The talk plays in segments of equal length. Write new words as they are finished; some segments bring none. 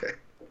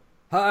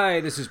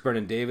Hi, this is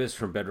Brennan Davis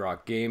from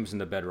Bedrock Games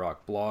and the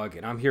Bedrock blog,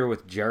 and I'm here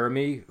with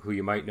Jeremy, who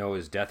you might know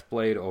as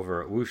Deathblade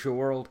over at Wuxia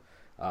World.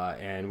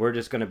 And we're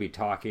just going to be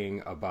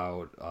talking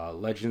about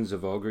Legends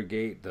of Ogre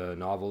Gate, the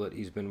novel that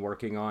he's been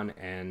working on,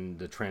 and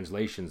the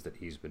translations that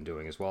he's been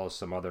doing, as well as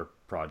some other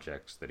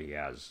projects that he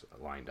has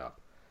lined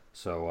up.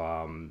 So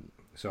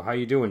how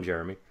you doing,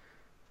 Jeremy?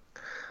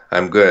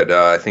 I'm good.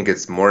 I think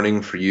it's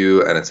morning for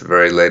you, and it's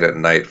very late at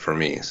night for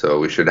me, so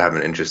we should have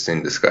an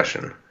interesting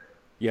discussion.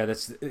 Yeah,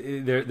 that's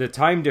the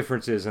time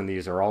differences in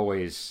these are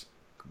always,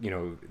 you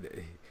know,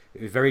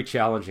 very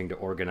challenging to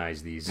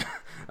organize these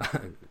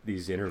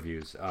these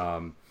interviews.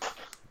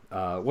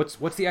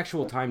 What's the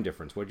actual time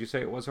difference? What did you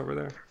say it was over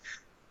there?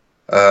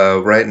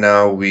 Right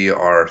now, we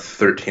are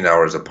 13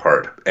 hours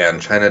apart,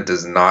 and China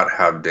does not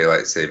have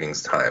daylight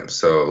savings time,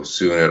 so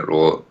soon it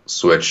will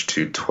switch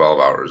to 12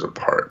 hours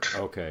apart.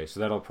 Okay, so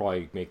that'll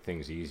probably make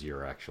things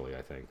easier. Actually,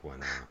 I think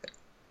when.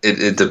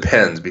 It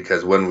depends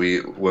because when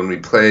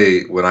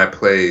I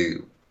play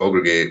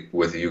Ogre Gate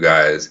with you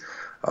guys,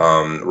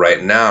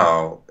 right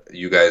now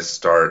you guys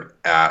start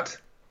at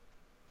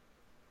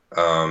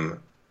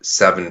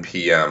 7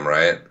 p.m.,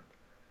 right?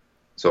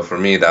 So for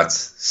me, that's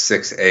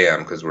 6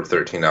 a.m. because we're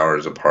 13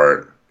 hours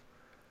apart.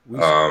 we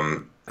s-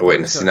 I thought Wait,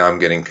 we and see, start. now I'm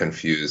getting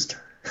confused.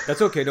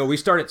 That's okay. No, we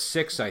start at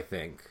 6. I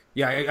think.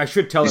 Yeah, I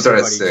should tell You start at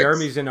everybody. 6.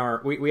 Jeremy's in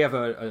our. We have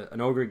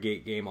an Ogre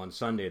Gate game on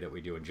Sunday that we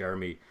do, and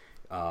Jeremy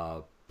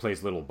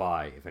plays Little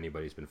By. If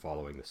anybody's been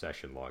following the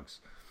session logs.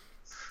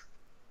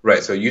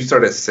 Right, so you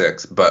start at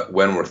 6, but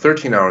when we're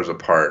 13 hours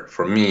apart,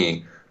 for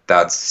me,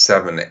 that's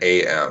 7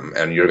 a.m.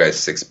 and your guys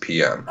 6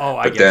 p.m. Oh,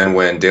 I But get then you.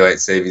 when daylight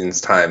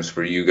savings times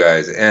for you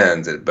guys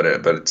ends, but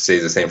it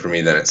stays the same for me,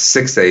 then it's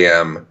 6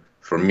 a.m.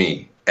 for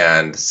me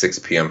and 6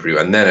 p.m. for you.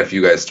 And then if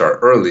you guys start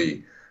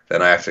early,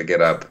 then I have to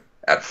get up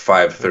at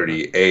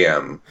 5:30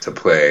 a.m. to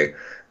play.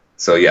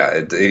 So yeah,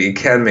 it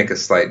can make a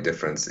slight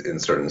difference in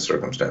certain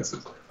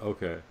circumstances.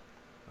 Okay.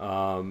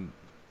 Um,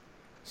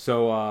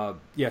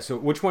 yeah. So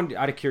which one,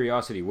 out of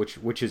curiosity,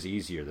 which is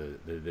easier,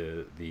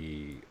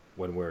 the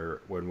when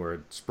we're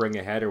spring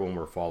ahead or when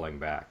we're falling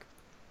back?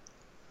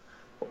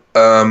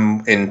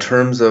 In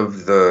terms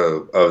of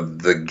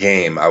the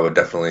game, I would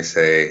definitely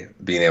say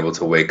being able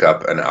to wake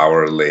up an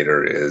hour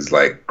later is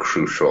like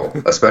crucial,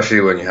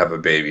 especially when you have a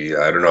baby.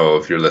 I don't know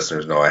if your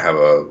listeners know, I have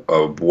a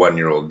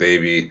 1-year-old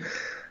baby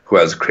who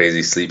has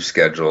crazy sleep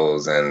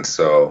schedules, and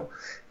so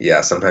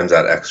yeah, sometimes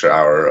that extra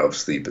hour of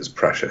sleep is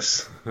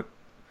precious.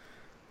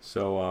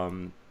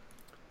 So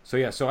so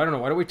yeah. So I don't know.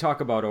 Why don't we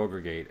talk about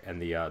Ogregate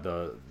and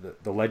the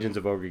Legends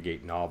of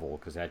Ogregate novel,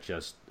 because that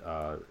just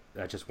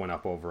went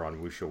up over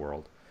on Wuxia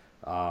World.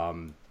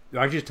 Why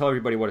don't you just tell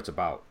everybody what it's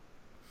about?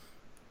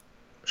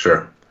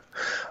 Sure.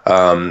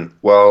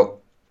 Well,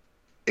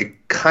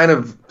 it kind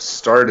of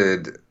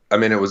started. I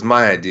mean, it was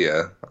my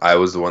idea. I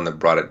was the one that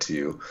brought it to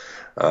you,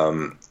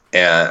 and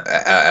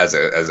as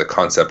a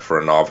concept for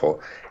a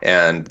novel.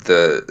 And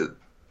the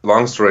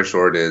long story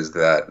short is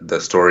that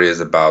the story is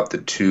about the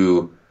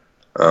two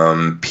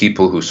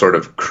people who sort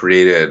of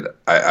created.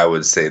 I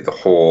would say the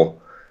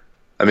whole.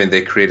 I mean,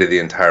 they created the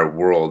entire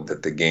world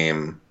that the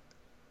game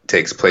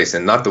takes place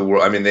in. Not the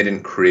world. I mean, they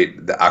didn't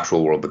create the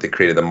actual world, but they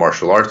created the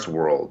martial arts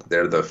world.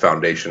 They're the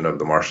foundation of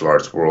the martial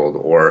arts world,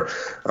 or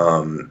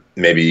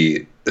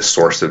maybe the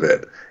source of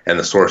it, and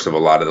the source of a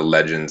lot of the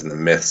legends and the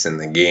myths in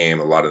the game,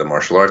 a lot of the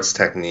martial arts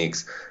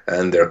techniques,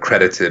 and they're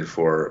credited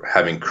for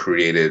having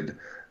created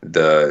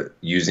the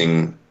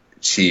using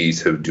chi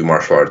to do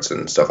martial arts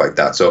and stuff like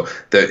that. So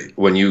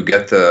when you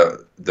get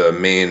the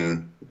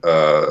main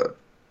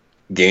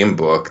game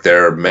book,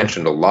 they're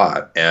mentioned a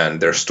lot,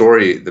 and their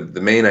story,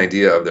 the main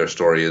idea of their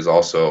story, is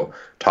also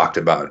talked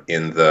about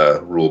in the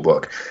rule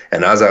book.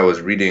 And as I was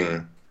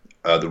reading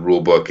the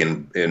rule book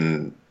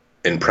in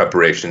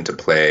preparation to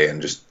play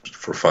and just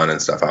for fun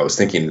and stuff, I was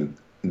thinking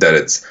that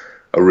it's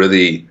a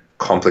really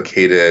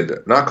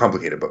complicated, not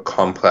complicated, but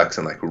complex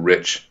and like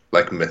rich,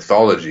 like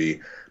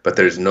mythology. But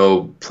there's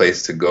no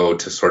place to go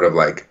to sort of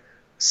like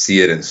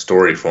see it in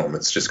story form.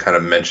 It's just kind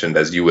of mentioned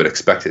as you would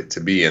expect it to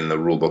be in the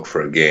rule book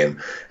for a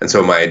game. And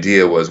so my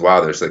idea was,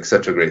 wow, there's like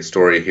such a great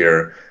story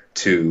here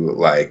to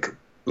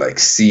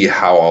see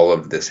how all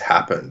of this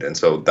happened. And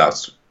so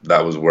that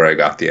was where I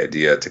got the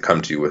idea to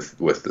come to you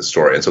with the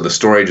story. And so the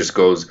story just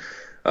goes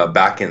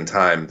back in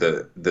time.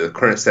 The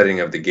current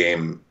setting of the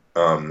game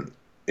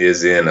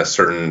is in a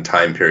certain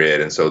time period,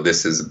 and so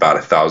this is about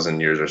 1,000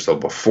 years or so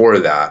before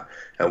that,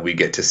 and we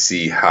get to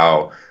see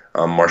how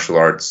martial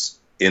arts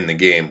in the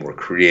game were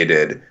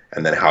created,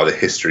 and then how the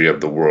history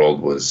of the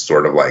world was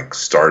sort of like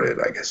started,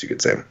 I guess you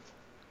could say.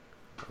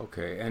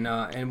 Okay,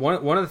 and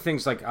one of the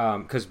things, like,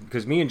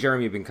 because me and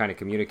Jeremy have been kind of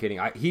communicating.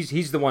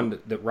 He's the one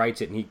that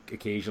writes it, and he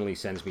occasionally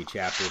sends me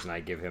chapters, and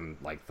I give him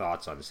like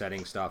thoughts on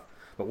setting stuff.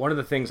 But one of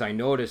the things I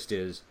noticed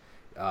is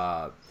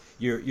uh,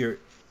 you're you're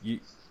you,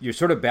 you're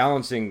sort of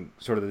balancing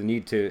sort of the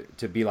need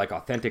to be like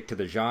authentic to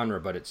the genre,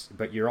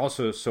 but you're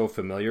also so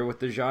familiar with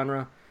the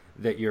genre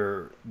that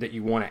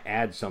you want to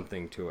add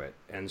something to it.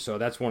 And so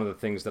that's one of the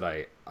things that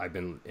I've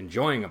been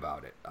enjoying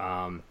about it.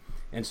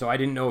 And so I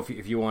didn't know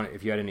if you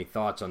had any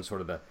thoughts on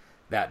sort of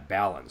that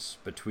balance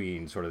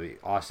between sort of the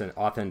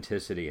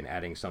authenticity and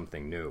adding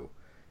something new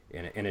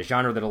in a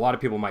genre that a lot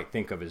of people might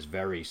think of as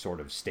very sort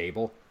of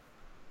stable.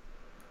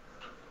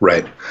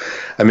 Right.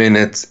 I mean,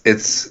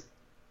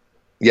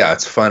 yeah,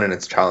 it's fun and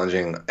it's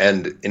challenging.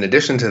 And in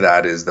addition to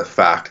that is the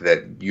fact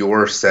that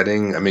your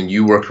setting, I mean,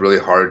 you worked really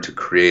hard to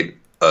create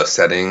a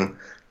setting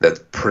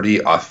that's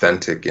pretty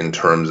authentic in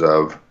terms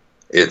of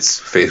its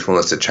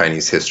faithfulness to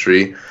Chinese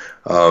history.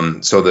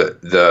 So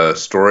the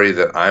story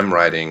that I'm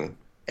writing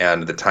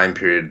and the time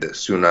period that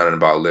Sun Nan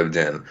and Bao lived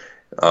in,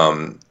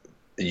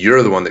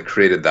 you're the one that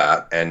created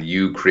that, and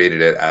you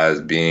created it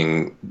as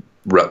being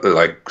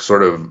like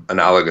sort of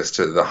analogous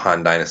to the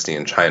Han Dynasty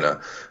in China.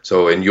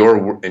 So in your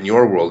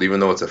world, even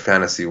though it's a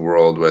fantasy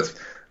world with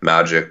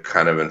magic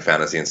kind of and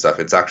fantasy and stuff,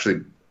 it's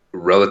actually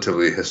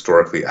relatively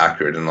historically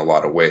accurate in a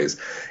lot of ways.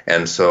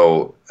 And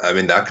so, I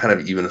mean, that kind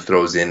of even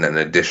throws in an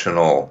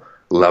additional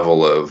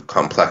level of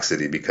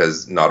complexity,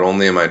 because not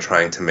only am I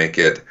trying to make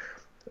it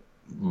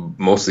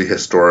mostly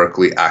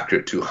historically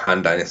accurate to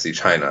Han Dynasty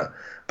China,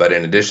 but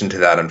in addition to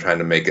that, I'm trying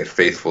to make it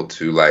faithful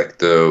to like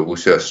the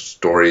wuxia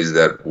stories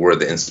that were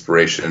the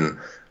inspiration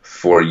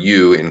for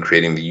you in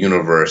creating the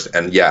universe,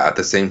 and yeah, at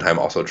the same time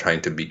also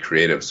trying to be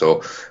creative.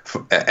 So,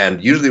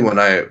 and usually when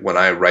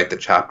I write the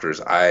chapters,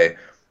 I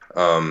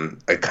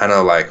kind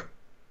of like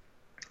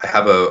I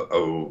have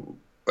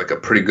a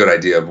pretty good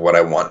idea of what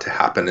I want to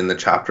happen in the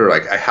chapter.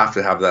 Like I have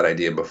to have that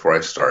idea before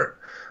I start.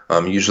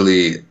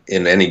 Usually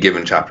in any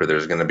given chapter,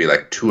 there's going to be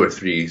like 2 or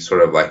 3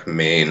 sort of like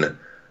main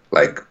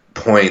like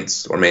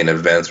points or main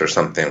events or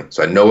something.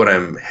 So I know what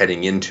I'm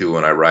heading into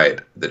when I write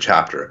the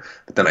chapter.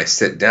 But then I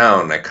sit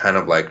down and I kind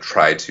of like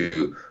try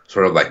to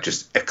sort of like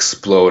just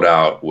explode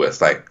out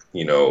with like,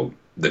 you know,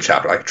 the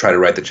chapter. I try to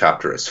write the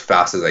chapter as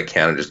fast as I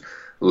can and just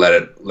let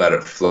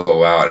it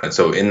flow out. And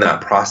so in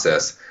that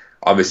process,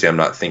 obviously I'm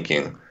not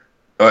thinking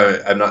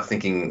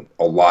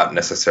a lot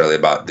necessarily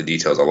about the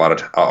details.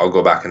 I'll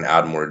go back and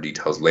add more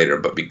details later,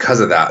 but because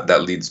of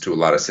that leads to a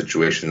lot of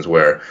situations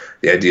where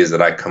the ideas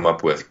that I come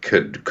up with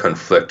could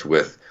conflict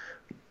with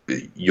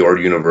your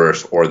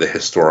universe or the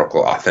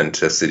historical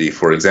authenticity.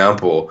 For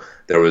example,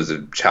 there was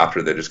a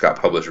chapter that just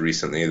got published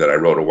recently that I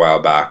wrote a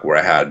while back where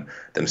I had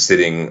them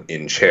sitting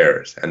in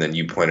chairs, and then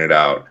you pointed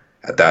out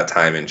at that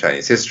time in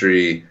Chinese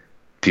history,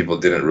 people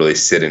didn't really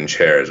sit in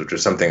chairs, which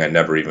was something I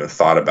never even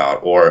thought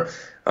about. Or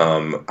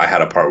I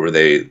had a part where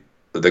the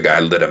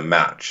guy lit a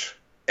match,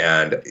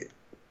 and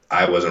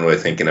I wasn't really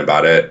thinking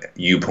about it.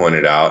 You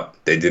pointed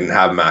out they didn't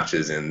have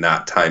matches in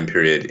that time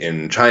period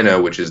in China,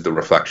 which is the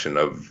reflection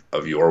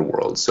of your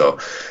world. So,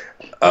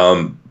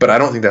 but I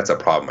don't think that's a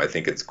problem. I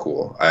think it's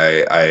cool.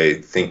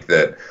 I think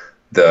that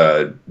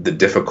the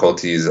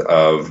difficulties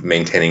of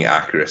maintaining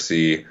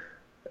accuracy,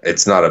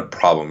 it's not a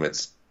problem.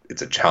 It's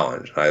a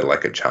challenge. I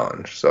like a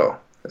challenge. So.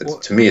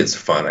 To me, it's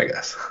fun, I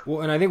guess.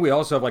 Well, and I think we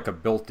also have like a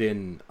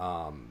built-in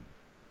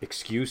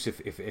excuse if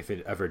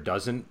it ever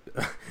doesn't,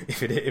 if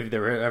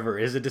there ever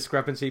is a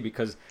discrepancy,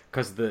 because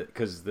the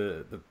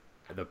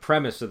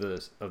premise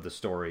of the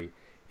story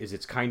is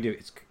it's kind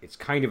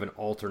of an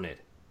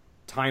alternate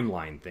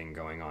timeline thing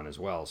going on as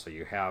well. So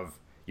you have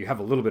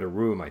a little bit of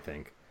room, I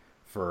think,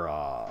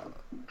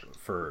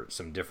 for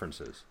some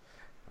differences.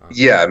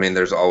 Yeah, I mean,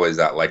 there's always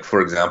that. Like, for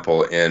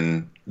example,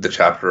 in the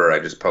chapter I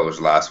just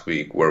published last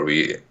week where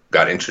we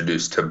got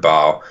introduced to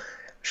Bao,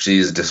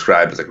 she's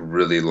described as like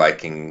really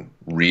liking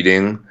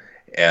reading.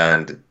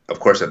 And of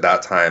course, at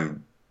that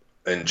time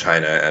in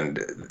China and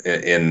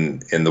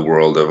in the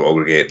world of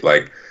Ogre Gate,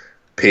 like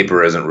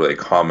paper isn't really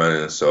common.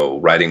 And so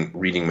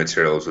reading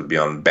materials would be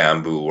on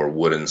bamboo or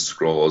wooden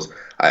scrolls.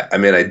 I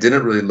mean, I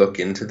didn't really look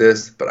into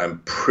this, but I'm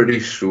pretty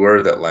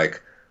sure that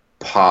like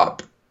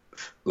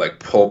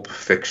pulp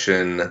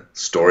fiction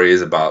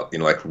stories about, you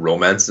know, like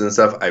romances and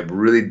stuff, I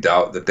really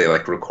doubt that they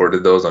like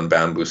recorded those on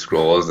bamboo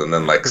scrolls and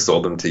then like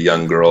sold them to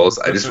young girls.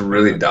 I just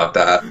really doubt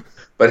that.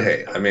 But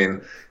hey, I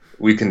mean,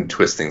 we can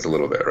twist things a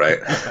little bit, right?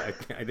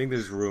 I think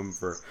there's room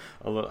for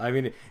a little. I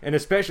mean, and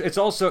especially it's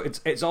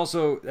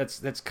also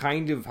that's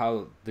kind of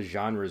how the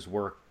genres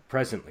work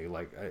presently.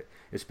 Like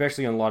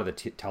especially on a lot of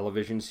the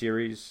television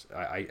series,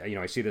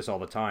 I see this all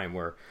the time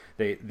where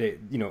they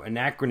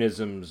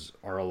anachronisms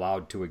are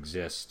allowed to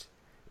exist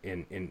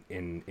in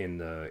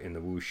the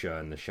wuxia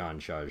and the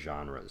xianxia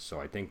genres. So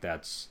I think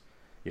that's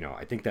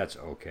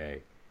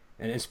okay.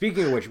 And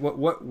speaking of which,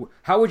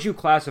 how would you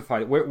classify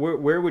it?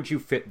 Where would you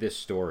fit this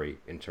story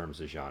in terms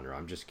of genre?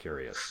 I'm just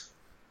curious.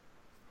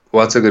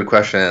 Well, that's a good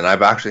question, and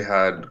I've actually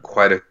had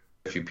quite a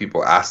few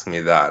people ask me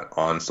that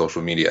on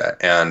social media,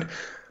 and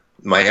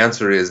my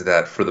answer is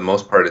that for the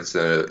most part, it's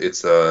a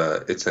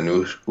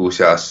new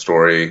wuxia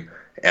story,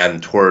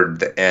 and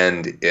toward the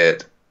end,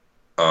 it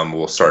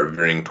will start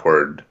veering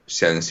toward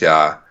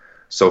xianxia.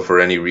 So for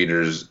any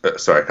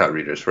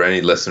for any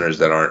listeners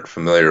that aren't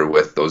familiar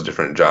with those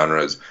different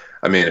genres,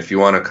 I mean, if you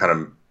want to kind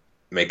of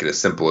make it as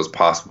simple as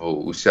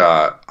possible,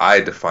 wuxia, I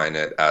define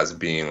it as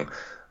being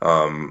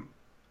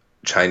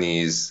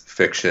Chinese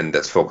fiction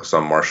that's focused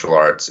on martial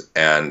arts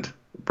and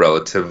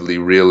relatively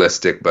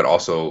realistic, but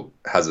also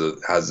has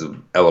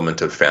an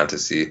element of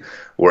fantasy.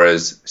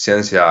 Whereas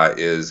Xianxia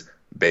is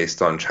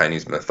based on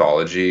Chinese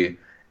mythology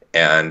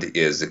and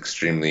is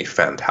extremely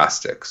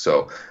fantastic.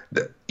 So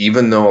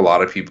even though a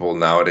lot of people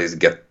nowadays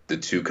get the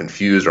two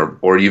confused,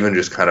 or even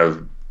just kind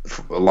of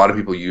a lot of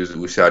people use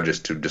wuxia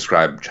just to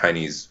describe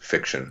Chinese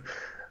fiction,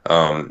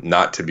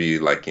 not to be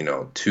like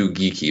too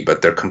geeky,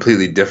 but they're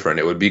completely different.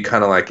 It would be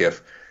kind of like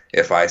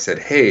if I said,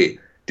 "Hey,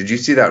 did you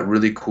see that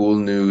really cool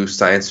new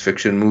science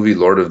fiction movie,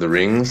 Lord of the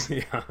Rings?"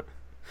 Yeah.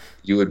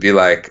 You would be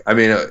like, I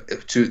mean,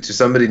 to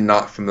somebody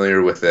not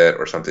familiar with it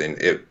or something,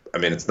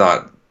 it's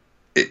not,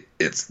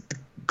 it's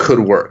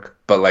could work,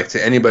 but like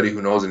to anybody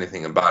who knows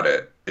anything about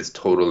it, it's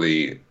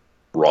totally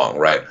wrong,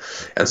 right?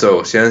 And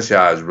so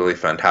Xianxia is really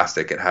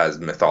fantastic. It has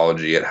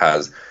mythology, it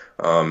has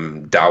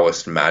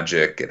Taoist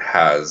magic, it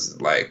has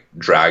like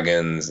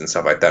dragons and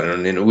stuff like that.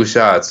 And in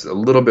wuxia, it's a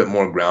little bit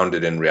more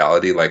grounded in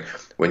reality. Like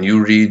when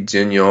you read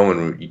Jin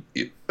Yong,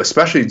 and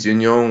especially Jin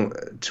Yong,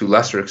 to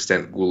lesser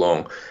extent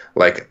Gulong,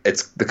 like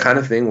it's the kind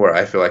of thing where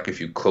I feel like if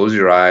you close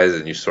your eyes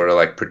and you sort of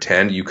like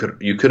pretend, you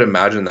could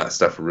imagine that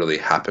stuff really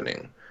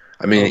happening.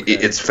 I mean, Okay.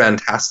 it's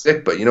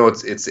fantastic, but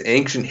it's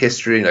ancient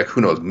history, and like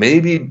who knows?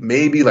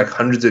 Maybe like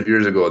hundreds of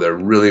years ago, there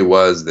really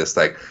was this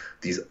like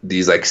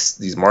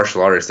these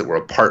martial artists that were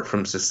apart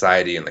from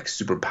society and like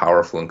super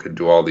powerful and could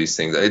do all these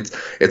things.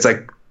 It's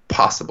like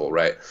possible,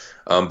 right?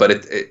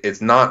 But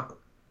it's not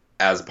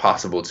as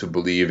possible to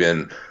believe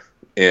in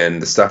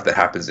the stuff that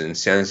happens in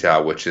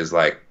Xianxia, which is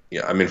like,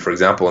 I mean, for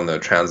example, in the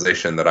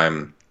translation that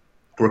I'm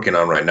working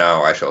on right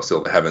now, I Shall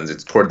Seal the Heavens,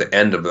 it's toward the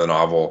end of the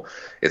novel.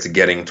 It's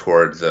getting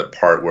toward the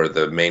part where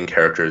the main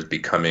character is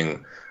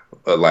becoming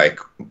like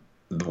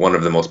one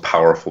of the most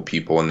powerful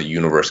people in the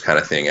universe, kind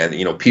of thing.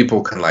 And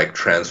people can like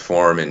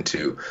transform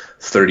into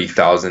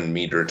 30,000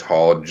 meter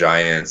tall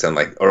giants, and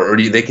like or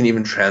they can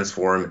even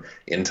transform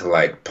into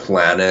like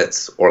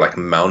planets or like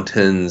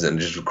mountains, and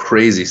just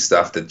crazy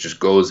stuff that just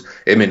goes,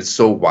 I mean, it's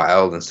so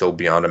wild and so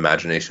beyond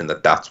imagination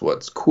that that's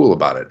what's cool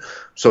about it.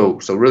 So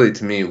really,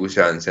 to me,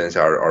 wuxia and xianxia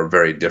are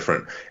very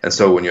different. And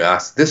so when you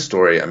ask this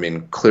story, I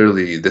mean,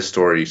 clearly this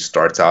story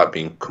starts out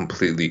being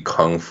completely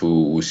kung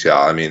fu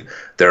wuxia. I mean,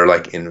 they're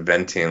like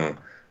inventing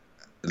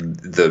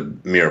the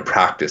mere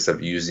practice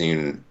of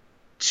using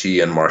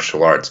qi and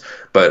martial arts.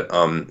 But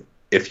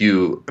if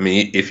you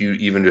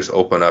even just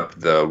open up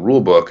the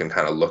rule book and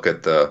kind of look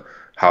at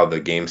how the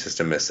game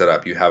system is set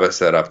up, you have it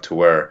set up to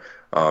where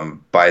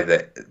by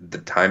the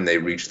time they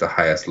reach the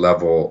highest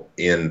level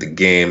in the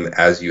game,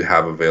 as you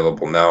have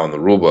available now in the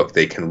rulebook,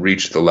 they can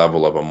reach the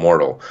level of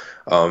immortal.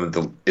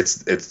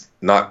 It's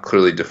not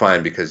clearly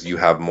defined because you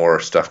have more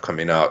stuff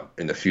coming out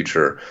in the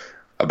future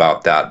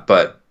about that.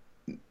 But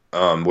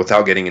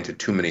without getting into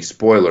too many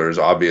spoilers,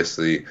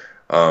 obviously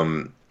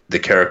the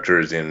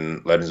characters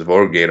in Legends of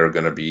Orgate are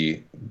going to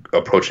be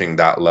approaching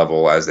that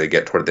level as they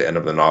get toward the end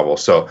of the novel.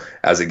 So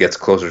as it gets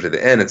closer to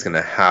the end, it's going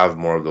to have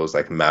more of those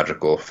like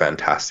magical,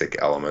 fantastic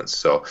elements.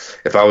 So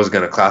if I was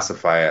going to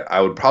classify it,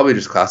 I would probably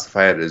just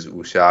classify it as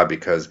wuxia,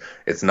 because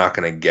it's not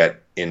going to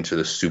get into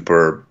the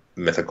super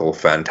mythical,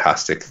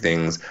 fantastic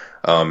things.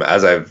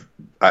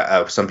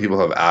 As some people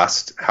have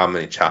asked how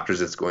many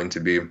chapters it's going to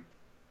be.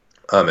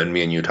 And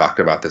me and you talked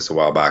about this a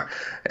while back,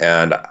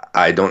 and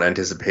I don't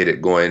anticipate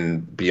it going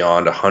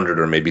beyond 100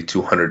 or maybe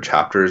 200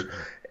 chapters.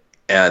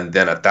 And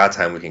then at that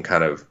time, we can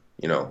kind of,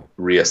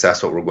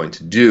 reassess what we're going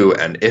to do.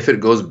 And if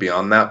it goes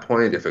beyond that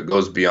point, if it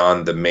goes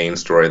beyond the main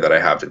story that I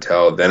have to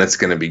tell, then it's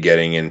going to be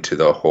getting into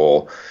the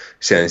whole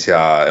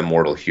Xianxia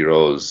Immortal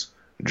Heroes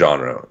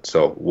genre.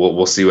 So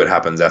we'll see what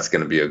happens. That's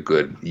going to be a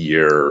good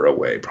year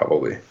away,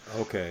 probably.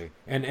 Okay,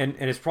 and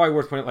it's probably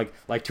worth pointing,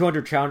 like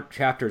 200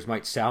 chapters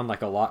might sound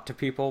like a lot to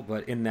people,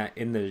 but in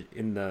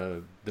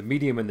the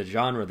medium and the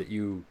genre that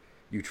you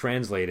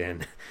translate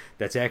in,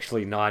 that's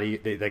actually not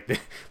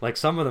like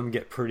some of them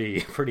get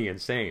pretty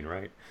insane,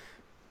 right?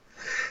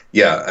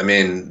 Yeah, I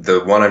mean,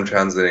 the one I'm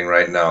translating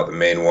right now, the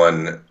main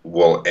one,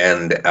 will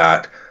end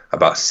at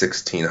about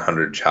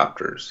 1,600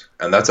 chapters,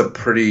 and that's a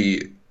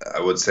pretty, I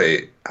would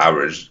say,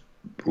 average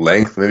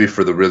length, maybe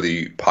for the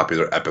really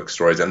popular epic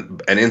stories.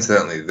 And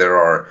incidentally,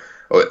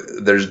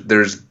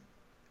 there's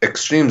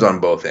extremes on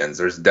both ends.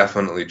 There's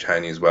definitely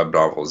Chinese web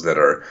novels that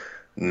are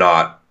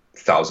not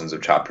thousands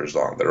of chapters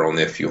long, that are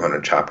only a few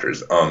hundred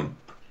chapters.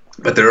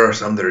 But there are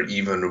some that are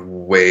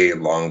even way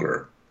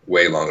longer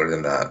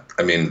than that.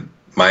 I mean,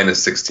 mine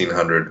is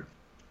 1,600.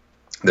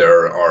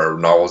 There are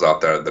novels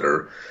out there that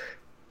are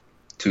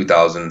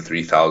 2,000,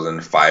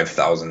 3,000,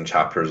 5,000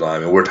 chapters long. I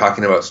mean, we're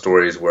talking about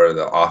stories where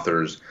the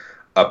authors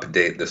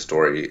update the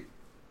story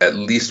at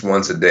least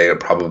once a day, or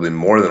probably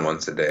more than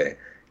once a day,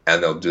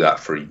 and they'll do that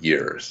for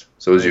years.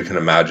 So as you can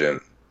imagine,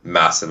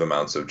 massive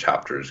amounts of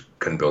chapters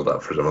can build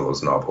up for some of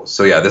those novels.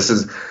 So yeah, this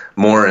is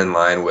more in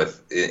line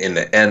with, in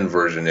the end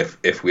version,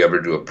 if we ever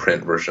do a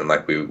print version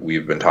like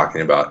we've been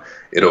talking about,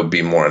 it'll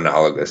be more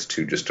analogous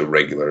to just a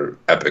regular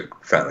epic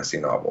fantasy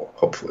novel,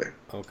 hopefully.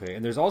 Okay,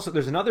 and there's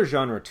another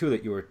genre too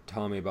that you were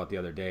telling me about the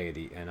other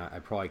day, and I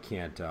probably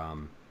can't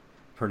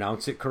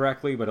pronounce it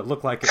correctly, but it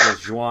looked like it was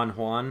Zhuan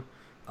Huan,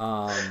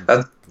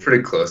 That's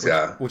pretty close,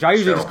 yeah. Which I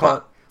usually just call Xuanhuan.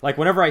 it, like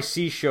whenever I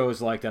see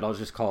shows like that, I'll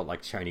just call it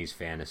like Chinese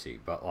fantasy.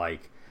 But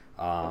like,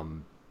 but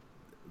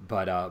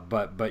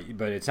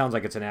it sounds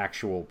like it's an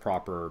actual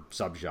proper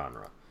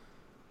subgenre.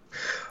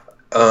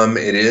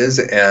 It is,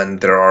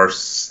 and there are.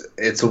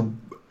 It's a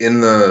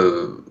in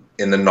the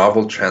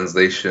novel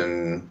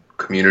translation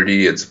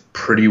community. It's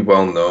pretty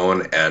well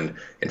known, and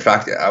in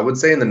fact, I would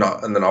say in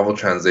in the novel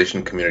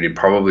translation community,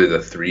 probably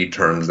the three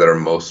terms that are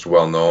most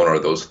well known are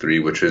those three,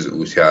 which is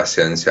wuxia,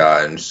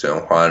 xianxia, and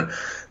xuanhuan.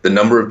 The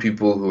number of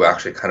people who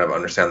actually kind of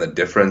understand the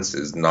difference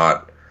is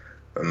not.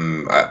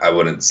 I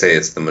wouldn't say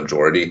it's the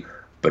majority,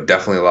 but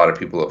definitely a lot of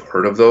people have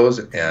heard of those.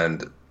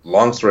 And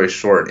long story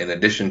short, in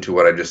addition to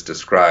what I just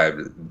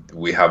described,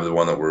 we have the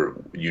one that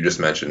you just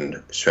mentioned,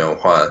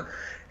 xuanhuan,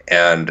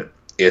 and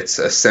it's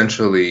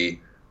essentially,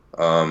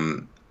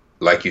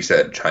 like you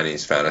said,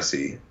 Chinese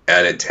fantasy,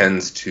 and it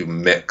tends to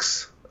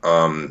mix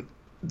the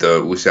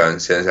wuxia and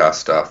xianxia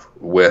stuff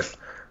with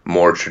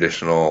more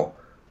traditional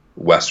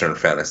Western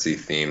fantasy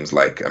themes,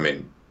 like, I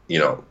mean,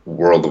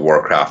 World of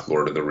Warcraft,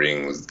 Lord of the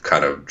Rings,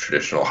 kind of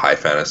traditional high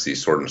fantasy,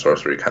 sword and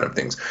sorcery kind of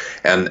things.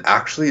 And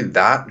actually,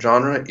 that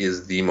genre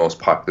is the most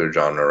popular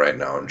genre right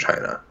now in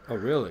China. Oh,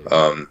 really?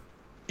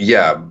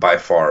 Yeah, by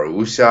far.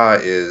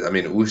 Wuxia,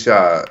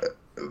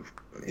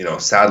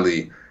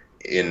 sadly,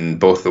 in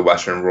both the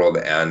Western world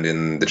and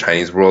in the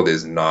Chinese world,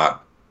 is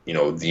not,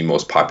 the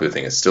most popular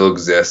thing. It still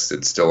exists.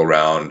 It's still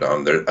around.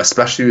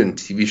 Especially in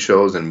TV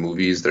shows and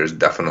movies, there's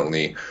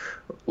definitely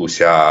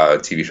wuxia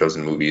TV shows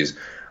and movies.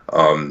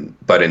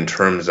 But in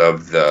terms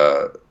of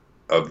the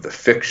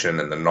fiction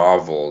and the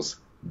novels,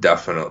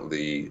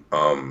 definitely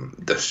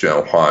the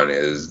xuanhuan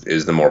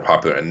is the more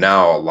popular. And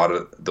now a lot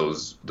of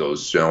those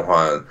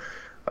xuanhuan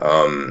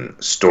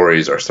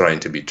stories are starting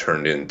to be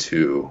turned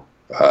into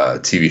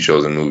TV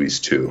shows and movies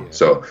too. Yeah.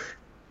 So,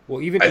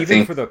 well,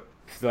 even for the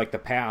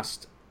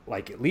past,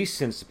 like at least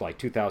since like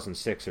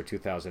 2006 or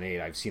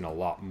 2008, I've seen a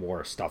lot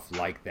more stuff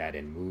like that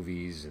in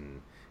movies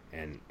and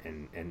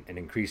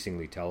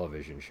increasingly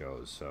television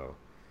shows. So,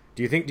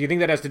 do you think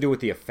that has to do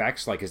with the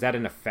effects? Like, is that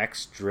an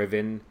effects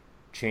driven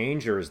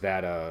change, or is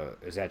that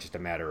just a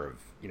matter of,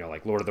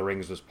 like Lord of the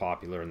Rings was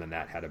popular and then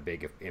that had a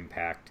big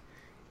impact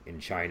in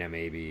China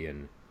maybe?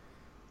 And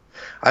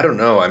I don't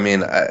know. I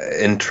mean,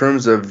 in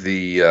terms of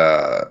the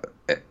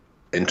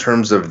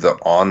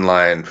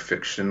online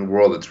fiction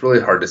world, it's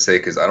really hard to say,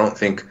 because I don't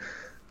think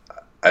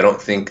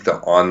the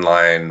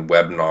online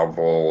web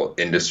novel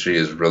industry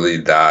is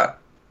really that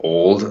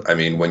old. I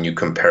mean, when you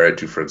compare it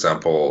to, for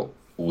example,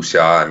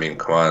 wuxia, I mean,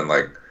 come on,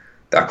 like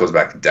that goes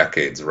back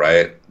decades,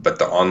 right? But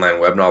the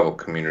online web novel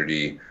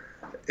community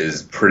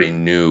is pretty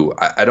new.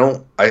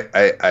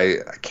 I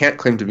can't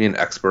claim to be an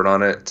expert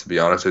on it, to be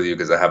honest with you,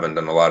 because I haven't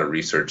done a lot of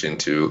research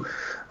into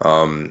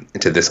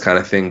this kind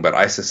of thing. But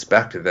I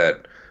suspect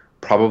that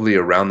probably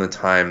around the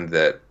time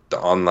that the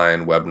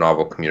online web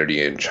novel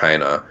community in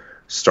China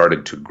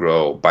started to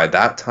grow, by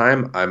that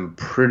time, I'm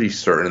pretty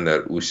certain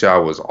that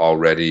wuxia was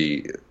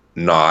already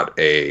not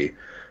a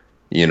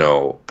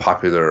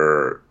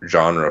popular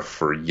genre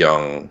for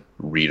young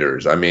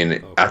readers. I mean,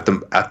 okay. at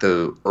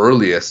the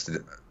earliest,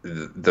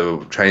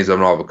 the Chinese web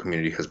novel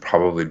community has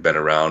probably been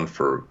around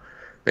for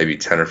maybe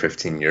 10 or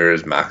 15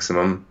 years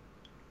maximum.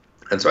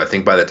 And so I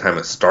think by the time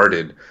it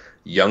started,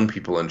 young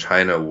people in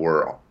China at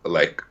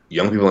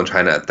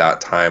that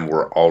time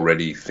were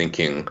already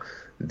thinking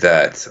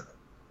that,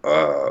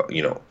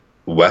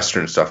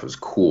 Western stuff is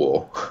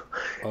cool.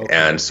 Okay.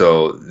 And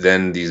so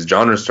then these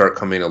genres start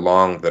coming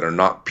along that are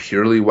not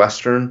purely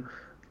Western.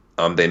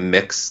 They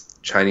mix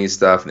Chinese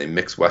stuff and they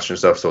mix Western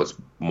stuff, so it's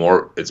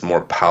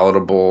more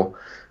palatable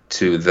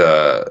to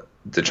the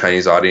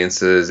Chinese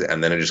audiences,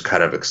 and then it just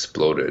kind of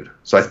exploded.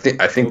 So I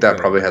think okay. That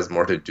probably has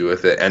more to do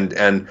with it.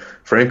 And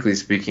frankly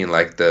speaking,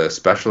 like the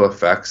special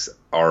effects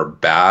are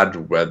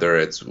bad, whether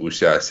it's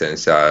wuxia,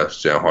 xianxia,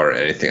 xuanhuan, or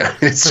anything. I mean,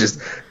 it's just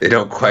they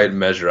don't quite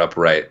measure up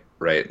right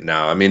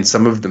now. I mean,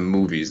 some of the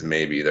movies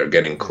maybe they're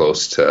getting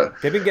close to.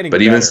 They've been getting but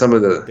better. Even some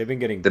of they've been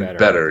getting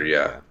better,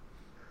 yeah.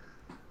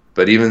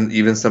 But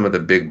even some of the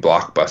big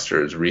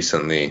blockbusters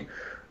recently,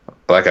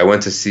 like I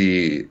went to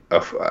see,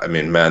 I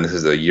mean, man, this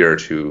is a year or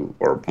two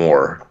or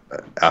more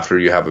after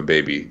you have a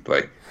baby,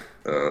 like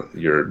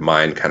your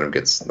mind kind of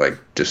gets like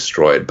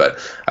destroyed. But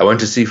I went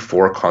to see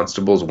Four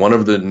Constables, one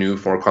of the new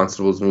Four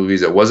Constables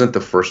movies. It wasn't the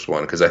first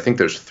one, because I think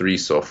there's 3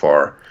 so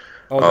far.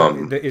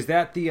 Oh, is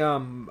that the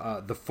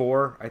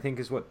Four? I think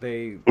is what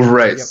they.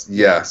 Right. Yep.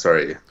 Yeah.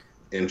 Sorry.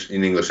 In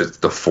English, it's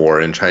the Four.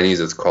 In Chinese,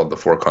 it's called the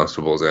Four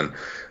Constables. And I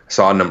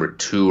saw number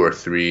 2 or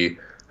 3,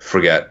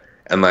 forget.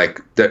 And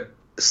like that,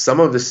 some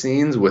of the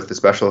scenes with the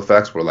special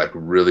effects were like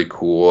really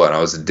cool, and I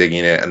was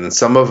digging it. And then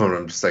some of them,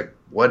 I'm just like,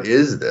 what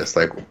is this?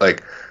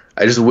 Like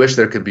I just wish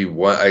there could be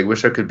one. I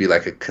wish there could be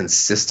like a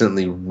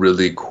consistently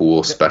really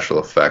cool special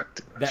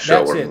effect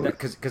show. That's it.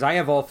 Because I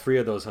have all 3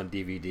 of those on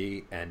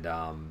DVD, and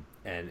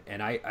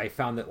I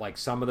found that like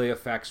some of the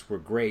effects were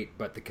great,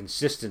 but the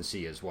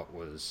consistency is what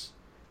was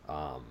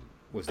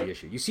the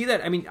issue. You see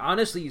that? I mean,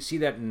 honestly, you see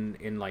that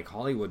in like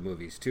Hollywood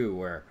movies too,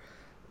 where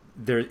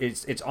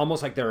it's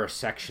almost like there are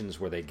sections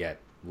where they get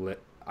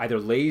either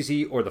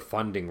lazy or the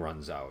funding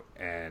runs out,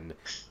 and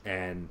they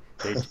and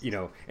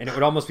it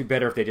would almost be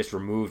better if they just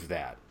removed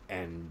that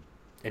and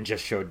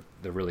just showed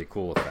the really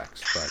cool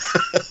effects.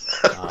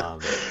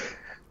 But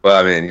well,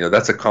 I mean,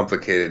 that's a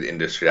complicated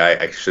industry.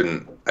 I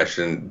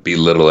shouldn't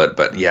belittle it,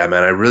 but yeah,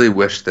 man, I really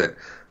wish that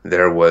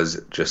there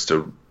was just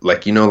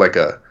like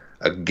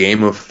a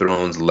Game of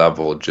Thrones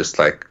level, just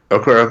like,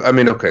 okay, I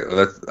mean, okay,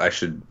 I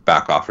should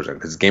back off for a second,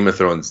 because Game of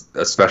Thrones,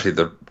 especially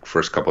the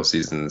first couple of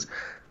seasons,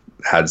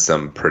 had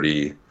some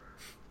pretty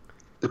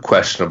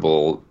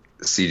questionable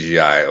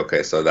CGI.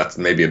 Okay, so that's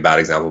maybe a bad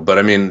example, but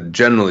I mean,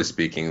 generally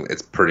speaking,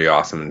 it's pretty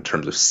awesome in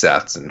terms of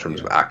sets, in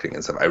terms of acting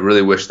and stuff. I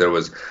really wish there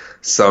was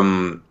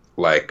some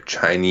like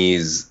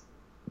Chinese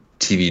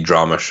TV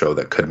drama show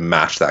that could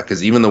match that,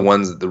 because even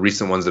the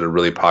recent ones that are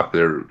really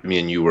popular, me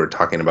and you were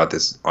talking about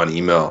this on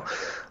email,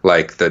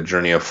 like the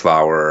Journey of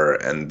Flower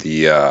and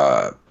the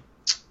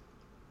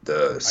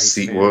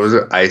what was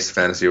it, Ice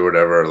Fantasy or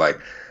whatever.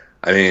 Like,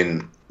 I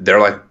mean, they're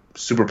like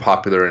super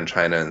popular in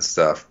China and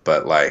stuff,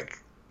 but like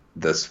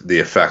the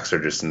effects are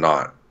just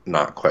not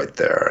quite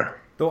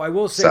there. Though I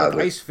will say, with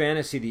Ice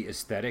Fantasy, the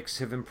aesthetics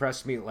have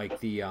impressed me. Like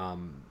the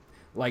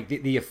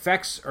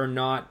effects are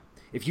not.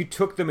 If you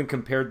took them and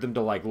compared them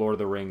to like Lord of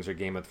the Rings or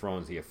Game of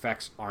Thrones, the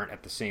effects aren't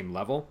at the same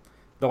level.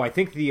 Though I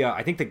think the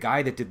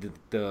guy that did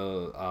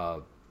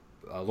the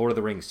Lord of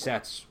the Rings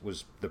sets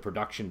was the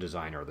production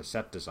designer or the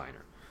set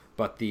designer,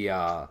 but the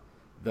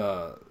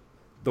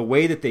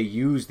way that they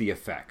use the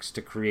effects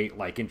to create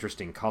like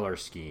interesting color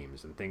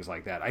schemes and things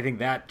like that, I think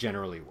that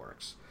generally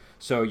works.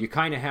 So you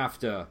kind of have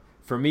to,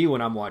 for me,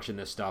 when I'm watching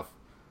this stuff,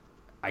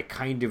 I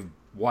kind of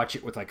watch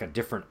it with like a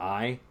different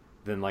eye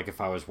than like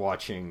if I was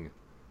watching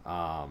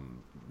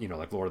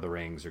like Lord of the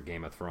Rings or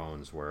Game of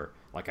Thrones, where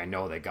like I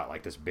know they got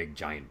like this big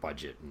giant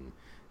budget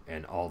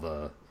and all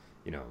the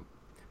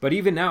But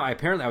even now,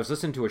 apparently I was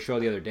listening to a show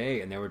the other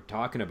day, and they were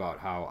talking about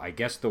how I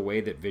guess the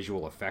way that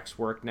visual effects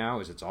work now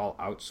is it's all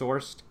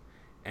outsourced,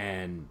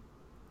 and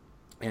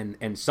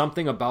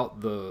something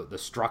about the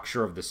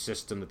structure of the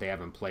system that they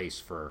have in place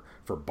for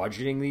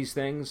budgeting these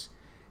things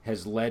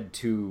has led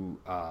to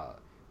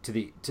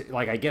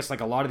like, I guess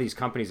like a lot of these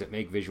companies that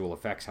make visual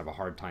effects have a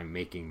hard time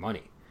making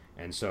money,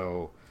 and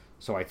so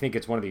I think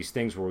it's one of these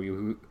things where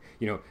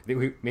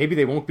maybe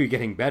they won't be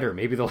getting better.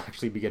 Maybe they'll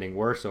actually be getting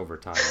worse over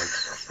time.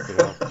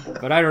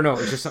 But I don't know.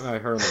 It's just something I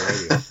heard on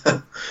the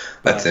radio.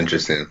 That's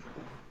interesting.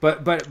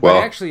 But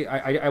actually,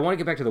 I want to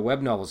get back to the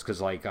web novels,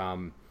 because like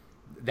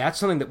that's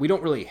something that we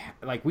don't really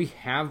like. We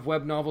have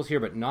web novels here,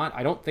 but not.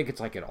 I don't think it's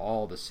like at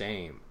all the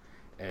same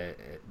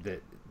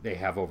that they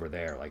have over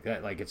there. Like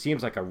that. Like it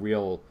seems like a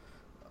real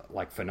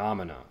like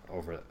phenomena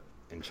over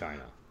in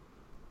China.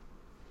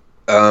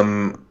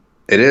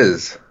 It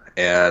is,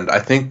 and I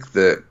think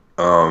that.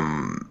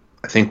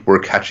 I think we're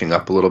catching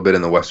up a little bit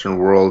in the Western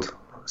world.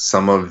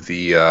 Some of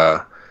the,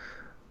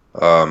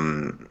 I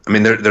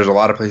mean, there's a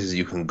lot of places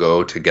you can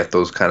go to get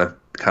those kind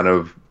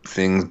of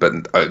things, but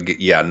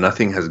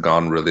nothing has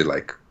gone really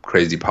like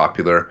crazy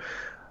popular.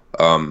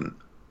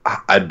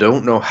 I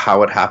don't know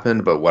how it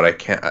happened, but what I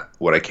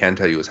can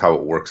tell you is how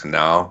it works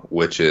now,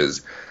 which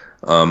is,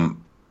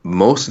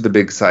 most of the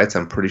big sites,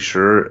 I'm pretty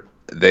sure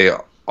they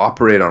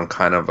operate on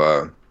kind of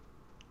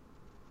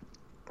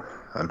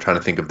I'm trying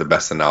to think of the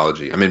best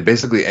analogy. I mean,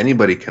 basically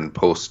anybody can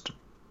post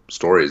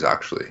stories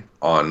actually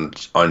on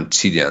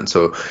Qidian.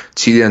 So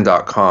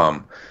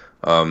Qidian.com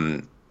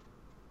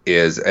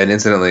is, and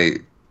incidentally,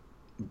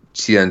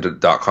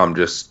 Qidian.com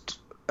just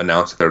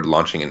announced they're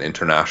launching an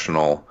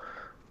international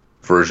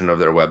version of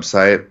their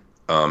website.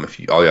 All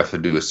you have to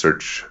do is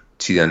search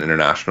Qidian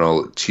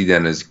International.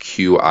 Qidian is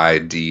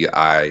Qidian.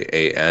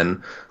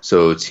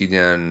 So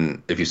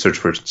Qidian, if you search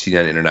for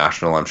Qidian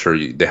International, I'm sure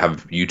they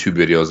have YouTube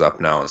videos up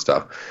now and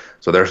stuff.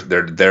 So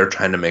they're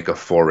trying to make a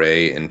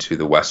foray into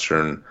the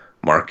Western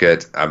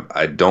market.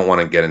 I don't want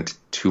to get into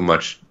too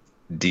much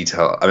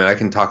detail. I mean, I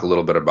can talk a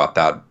little bit about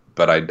that,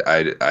 but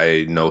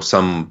I know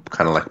some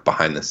kind of like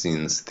behind the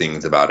scenes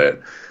things about it.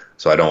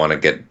 So I don't want to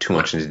get too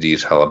much into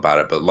detail about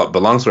it. But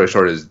long story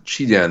short is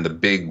Qidian,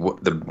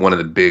 one of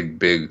the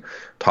big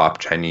top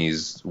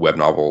Chinese web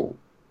novel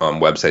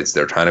websites.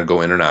 They're trying to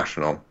go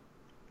international.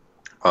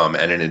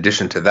 And in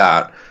addition to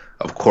that,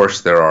 of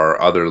course, there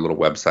are other little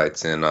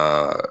websites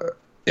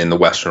in the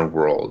Western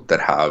world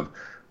that have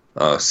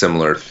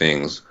similar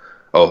things.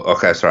 Oh,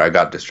 okay. Sorry, I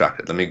got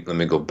distracted. Let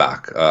me go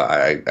back.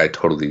 I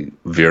totally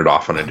veered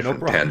off on a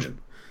different tangent.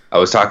 I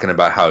was talking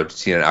about how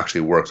Qidian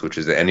actually works, which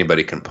is that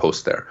anybody can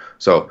post there.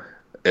 So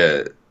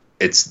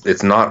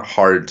it's not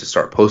hard to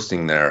start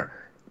posting there,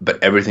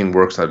 but everything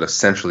works on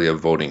essentially a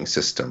voting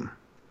system.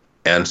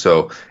 And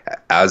so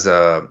as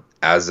a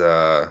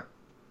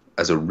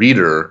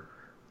reader,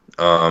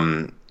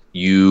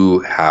 you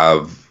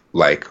have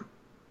like,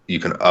 you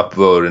can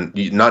upvote and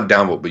not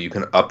downvote, but you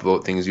can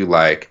upvote things you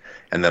like.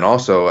 And then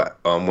also,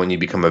 when you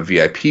become a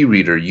VIP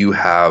reader, you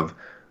have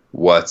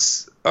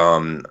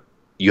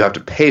you have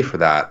to pay for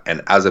that.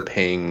 And as a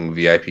paying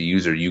VIP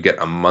user, you get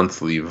a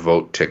monthly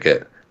vote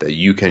ticket that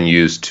you can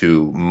use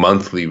to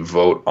monthly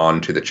vote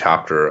onto the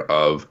chapter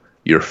of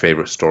your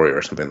favorite story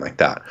or something like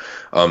that.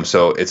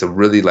 So it's a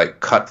really like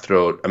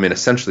cutthroat. I mean,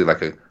 essentially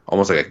like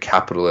almost like a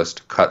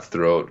capitalist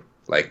cutthroat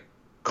like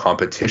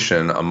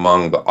competition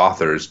among the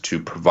authors to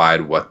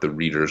provide what the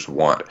readers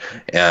want.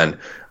 And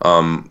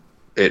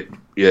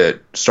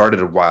it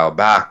started a while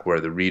back where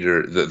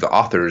the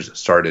authors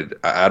started,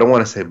 I don't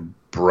want to say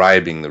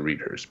bribing the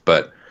readers,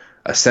 but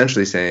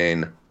essentially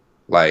saying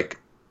like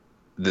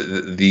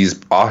these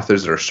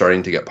authors that are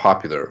starting to get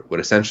popular would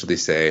essentially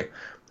say,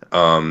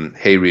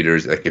 hey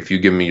readers, like if you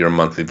give me your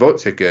monthly vote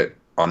ticket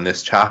on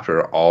this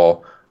chapter,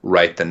 I'll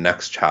write the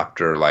next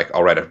chapter, like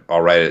I'll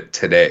write it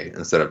today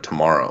instead of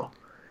tomorrow.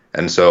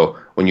 And so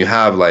when you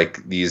have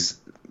like these,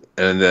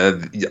 and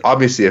then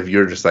obviously if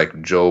you're just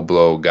like Joe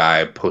Blow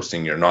guy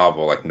posting your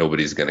novel, like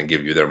nobody's going to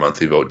give you their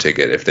monthly vote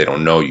ticket if they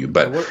don't know you.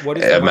 But what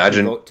is the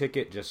monthly vote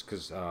ticket? Just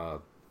because,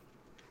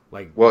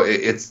 like, well,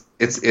 it's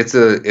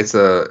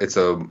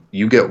a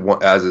you get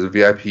one as a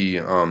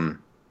VIP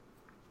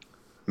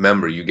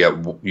member, you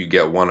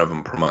get one of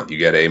them per month. You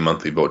get a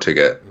monthly vote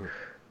ticket.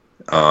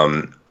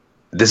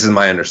 This is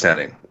my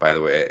understanding, by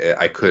the way.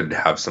 I could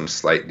have some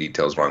slight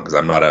details wrong because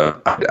I'm not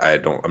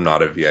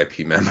a VIP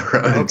member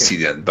on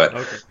CDN, but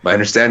my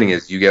understanding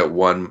is you get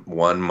one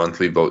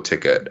monthly vote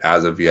ticket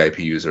as a VIP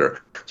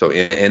user. So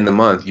in the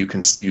month you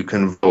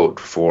can vote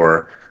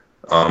for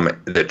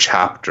the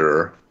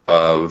chapter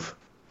of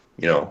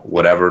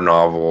whatever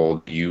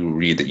novel you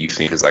read that you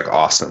think is like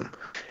awesome.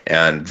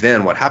 And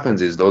then what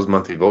happens is those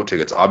monthly vote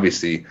tickets,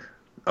 obviously,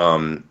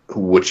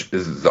 which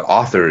is the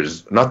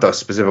authors, not the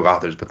specific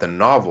authors, but the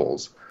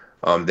novels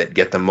that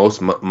get the most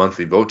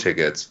monthly vote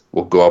tickets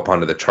will go up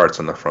onto the charts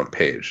on the front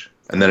page.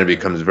 And then it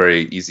becomes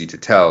very easy to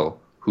tell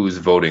who's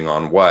voting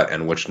on what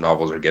and which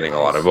novels are getting a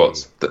lot of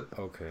votes. The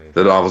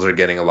novels are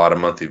getting a lot of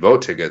monthly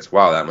vote tickets.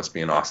 Wow, that must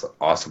be an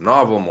awesome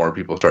novel. More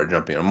people start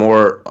jumping on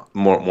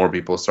more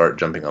people start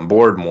jumping on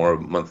board, more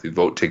monthly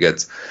vote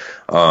tickets.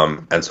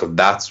 And so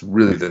that's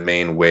really the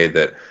main way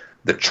that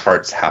the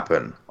charts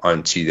happen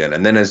on Cheetah.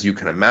 And then as you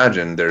can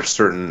imagine, there's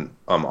certain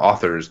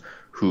authors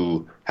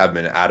who have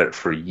been at it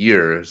for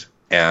years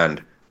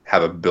and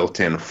have a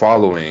built-in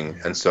following.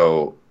 And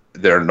so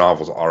their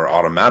novels are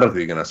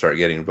automatically going to start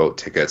getting vote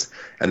tickets.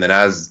 And then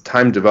as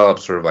time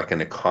develops, sort of like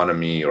an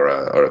economy or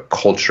a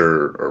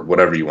culture or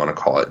whatever you want to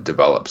call it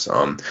develops.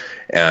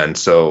 And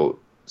so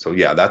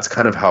yeah, that's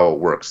kind of how it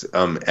works.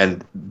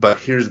 But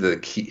here's the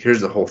key.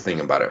 Here's the whole thing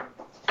about it.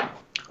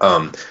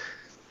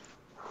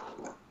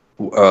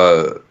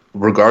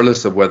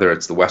 Regardless of whether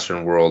it's the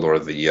Western world or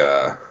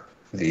the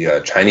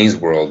Chinese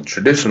world,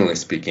 traditionally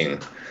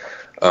speaking,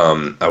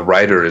 a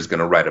writer is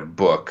going to write a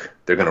book.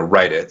 They're going to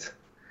write it,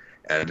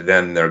 and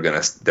then they're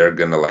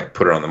gonna like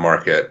put it on the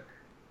market.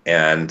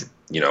 And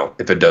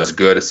if it does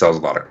good, it sells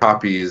a lot of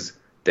copies.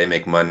 They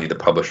make money. The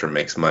publisher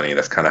makes money.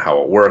 That's kind of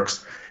how it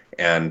works.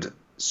 And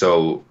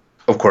so,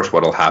 of course,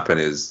 what'll happen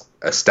is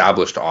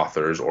established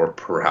authors or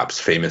perhaps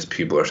famous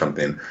people or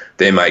something,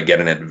 they might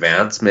get an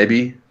advance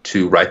maybe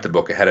to write the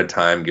book ahead of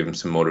time, give them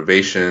some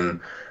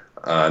motivation.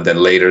 Then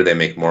later they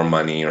make more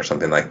money or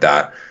something like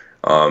that.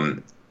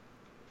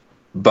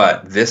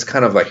 But this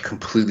kind of like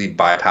completely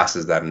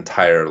bypasses that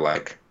entire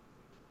like,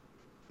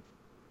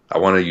 I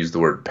want to use the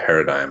word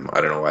paradigm.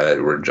 I don't know why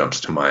that word jumps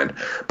to mind,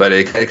 but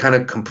it kind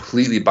of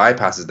completely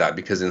bypasses that,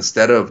 because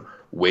instead of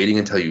waiting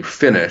until you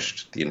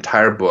finished the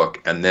entire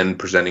book and then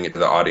presenting it to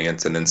the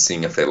audience and then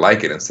seeing if they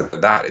like it, instead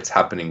of that, it's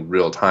happening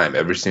real time.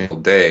 Every single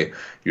day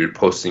you're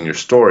posting your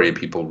story,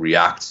 people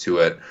react to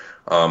it.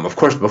 Of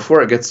course,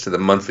 before it gets to the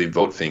monthly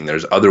vote thing,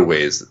 there's other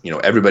ways.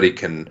 Everybody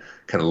can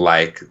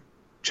like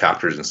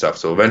chapters and stuff.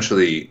 So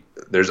eventually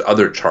there's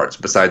other charts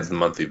besides the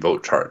monthly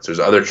vote charts. There's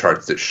other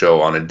charts that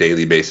show on a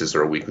daily basis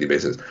or a weekly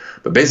basis.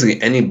 But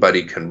basically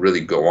anybody can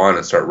really go on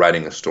and start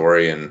writing a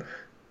story, and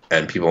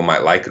people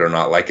might like it or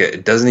not like it.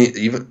 It doesn't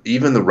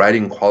even the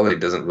writing quality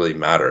doesn't really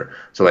matter.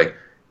 So like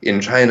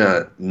in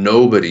China,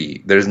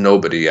 there's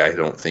nobody, I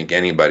don't think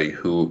anybody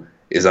who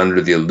is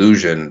under the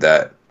illusion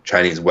that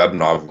Chinese web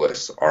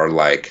novelists are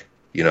like,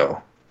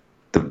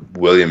 the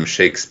William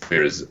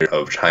Shakespeare's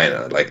of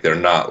China. Like they're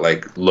not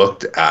like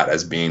looked at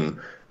as being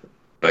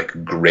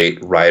like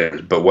great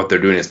writers, but what they're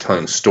doing is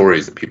telling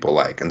stories that people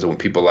like. And so when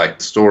people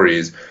like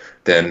stories,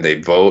 then they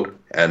vote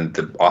and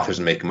the authors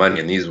make money.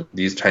 And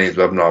these Chinese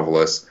web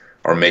novelists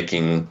are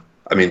making,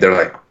 they're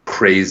like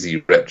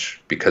crazy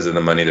rich because of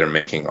the money they're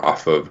making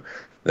off of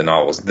the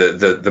novels.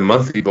 The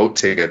monthly vote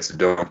tickets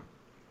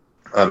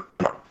aren't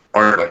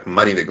like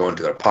money that go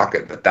into their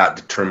pocket, but that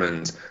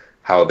determines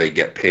how they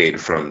get paid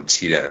from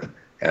Cheetah.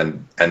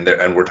 And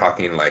we're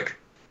talking like,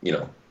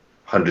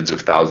 hundreds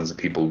of thousands of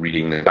people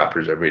reading the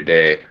chapters every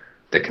day.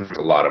 That can make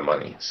a lot of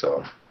money.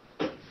 So.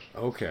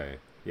 Okay.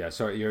 Yeah.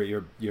 Sorry,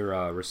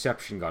 your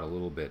reception got a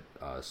little bit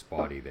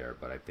spotty there,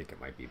 but I think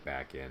it might be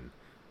back in.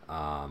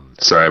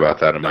 Sorry about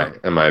that.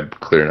 Am I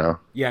clear now?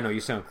 Yeah. No, you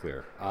sound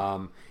clear.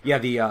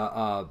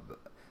 Yeah.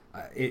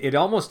 It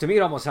almost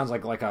sounds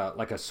like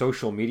a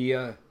social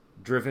media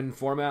driven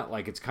format.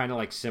 Like it's kind of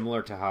like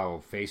similar to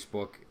how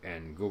Facebook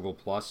and Google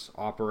Plus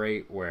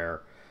operate,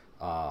 where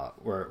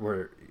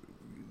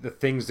the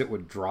things that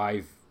would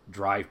drive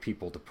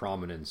people to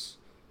prominence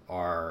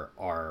are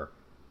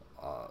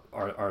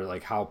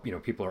like how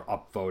people are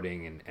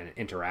upvoting and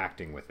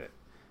interacting with it.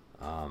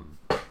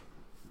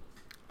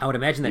 I would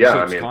imagine that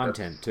shapes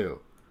content too.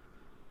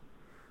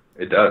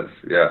 It does,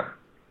 yeah,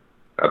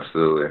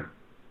 absolutely.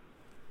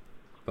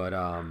 But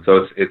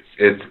so it's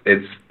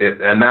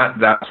and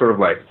that sort of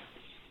like,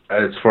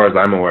 as far as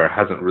I'm aware,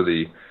 hasn't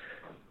really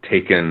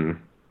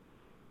taken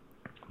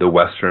the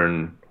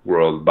Western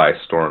world by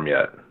storm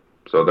yet.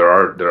 So there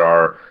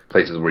are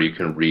places where you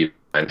can read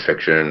science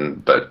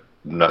fiction, but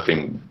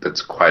nothing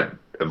that's quite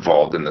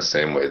evolved in the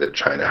same way that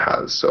China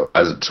has. So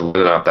as to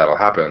whether or not that'll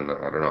happen,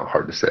 I don't know.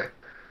 Hard to say.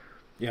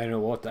 Yeah, I know.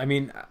 Well, I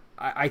mean,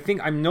 I think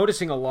I'm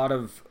noticing a lot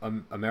of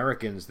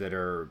Americans that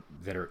are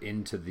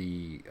into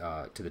the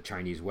to the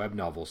Chinese web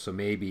novels. So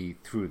maybe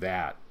through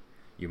that,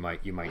 you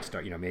might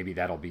start. Maybe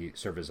that'll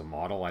serve as a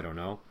model. I don't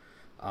know.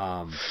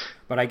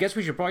 But I guess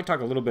we should probably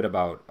talk a little bit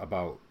about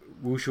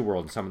Wuxia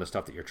World and some of the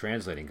stuff that you're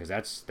translating, because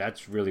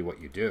that's really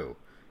what you do.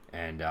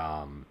 And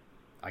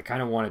I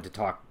kind of wanted to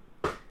talk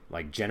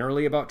like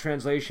generally about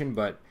translation,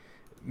 but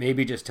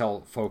maybe just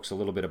tell folks a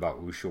little bit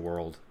about Wuxia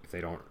World if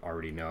they don't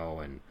already know,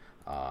 and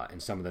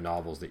some of the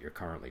novels that you're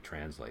currently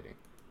translating.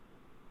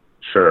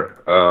 Sure.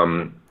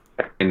 And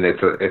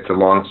it's a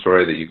long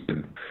story that you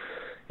could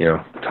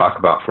talk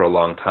about for a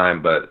long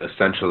time, but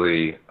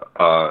essentially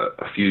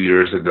a few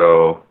years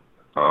ago,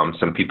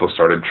 some people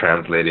started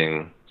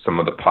translating some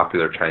of the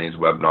popular Chinese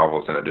web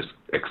novels, and it just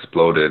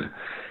exploded.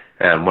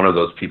 And one of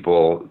those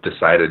people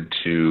decided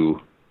to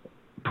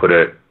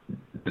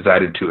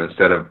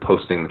instead of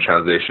posting the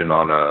translation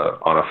on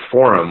a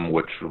forum,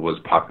 which was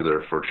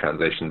popular for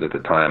translations at the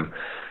time,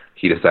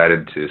 he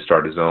decided to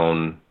start his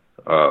own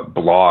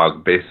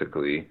blog,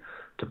 basically,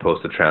 to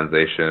post the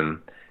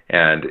translation.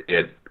 And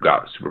it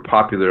got super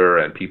popular,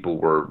 and people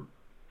were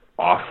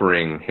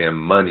offering him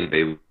money.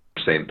 They were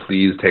saying,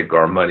 "Please take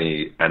our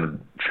money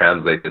and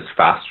translate this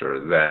faster."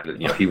 Than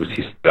he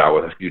started out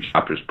with a few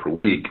chapters per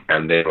week,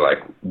 and they were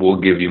like, "We'll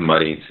give you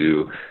money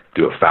to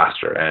do it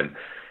faster."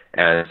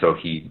 And so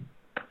he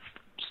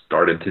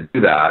started to do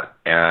that,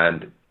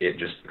 and it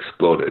just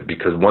exploded,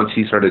 because once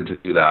he started to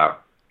do that,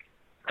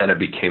 and it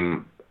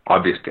became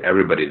obvious to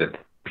everybody that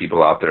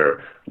people out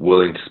there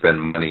willing to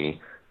spend money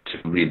to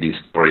read these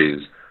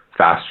stories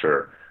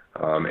faster,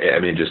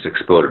 it just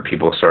exploded.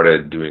 People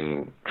started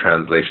doing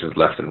translations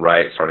left and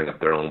right, starting up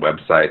their own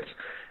websites.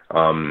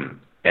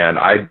 And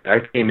I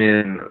came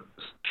in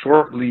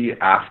shortly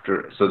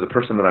after. So the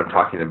person that I'm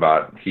talking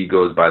about, he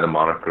goes by the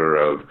moniker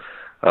of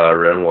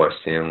Renwo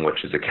Xing,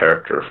 which is a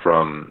character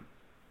from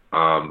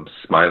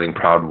Smiling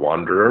Proud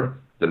Wanderer,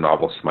 the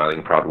novel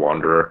Smiling Proud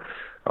Wanderer.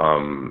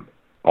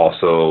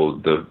 Also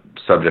the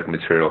subject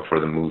material for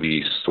the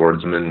movie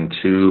Swordsman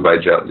 2 by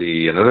Jet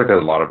Li, and there's like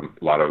a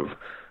lot of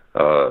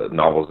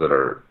novels that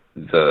are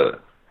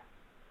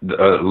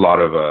a lot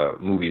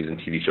of movies and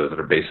TV shows that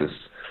are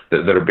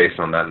based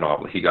on that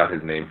novel. He got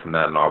his name from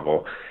that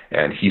novel,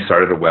 and he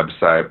started a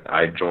website.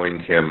 I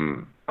joined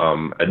him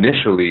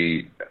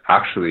initially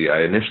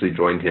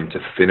joined him to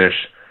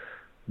finish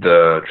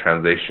the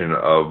translation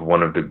of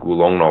one of the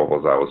Gulong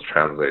novels I was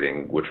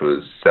translating, which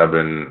was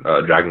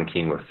Dragon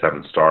King with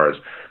 7 stars.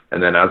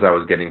 And then as I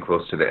was getting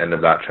close to the end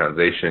of that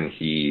translation,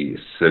 he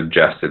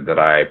suggested that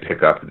I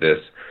pick up this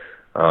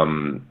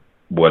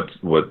what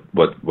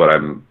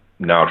I'm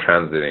now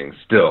translating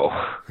still,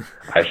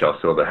 I Shall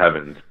Seal the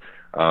Heavens.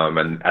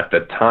 And at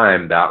the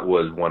time, that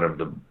was one of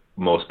the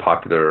most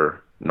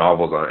popular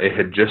novels it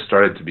had just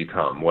started to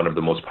become one of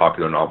the most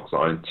popular novels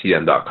on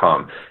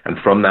TN.com. And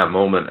from that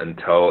moment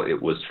until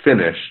it was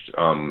finished,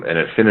 and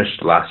it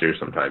finished last year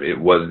sometime, it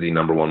was the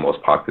number one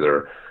most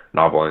popular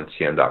novel on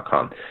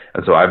TN.com.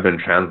 And so I've been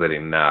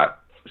translating that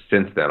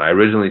since then. I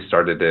originally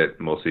started it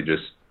mostly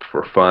just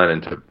for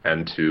fun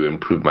and to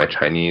improve my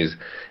Chinese,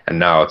 and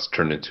now it's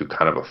turned into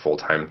kind of a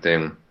full-time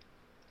thing.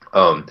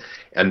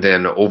 And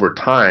then over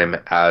time,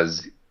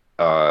 as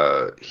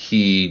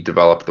he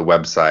developed the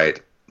website,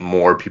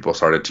 more people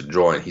started to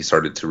join. He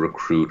started to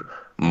recruit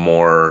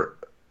more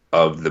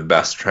of the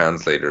best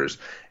translators.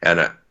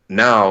 And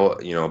now,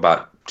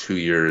 about 2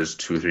 or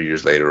 3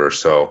 years later or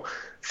so,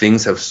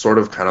 things have sort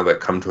of kind of like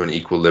come to an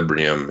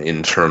equilibrium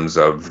in terms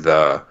of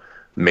the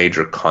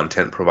major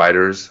content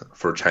providers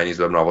for Chinese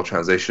web novel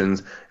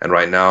translations. And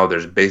right now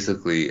there's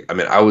basically,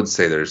 I would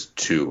say there's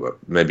 2.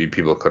 Maybe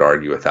people could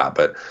argue with that,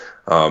 but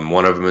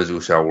one of them is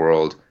Wuxia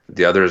World.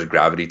 The other is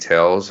Gravity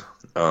Tales.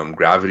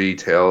 Gravity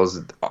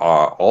Tales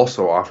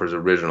also offers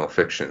original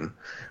fiction,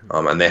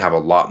 and they have a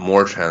lot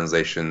more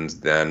translations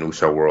than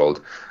Wuxia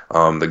World.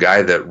 The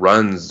guy that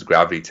runs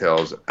Gravity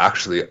Tales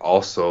actually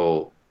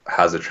also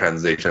has a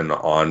translation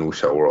on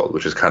Wuxia World,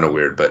 which is kind of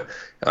weird, but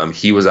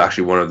he was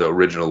actually one of the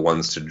original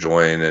ones to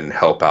join and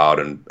help out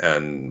and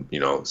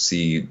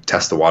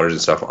test the waters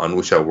and stuff on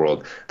Wuxia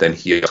World. Then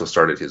he also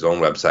started his own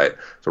website.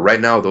 So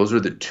right now, those are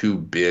the 2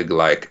 big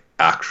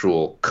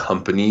actual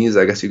companies,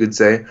 I guess you could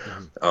say.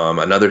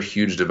 Another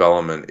huge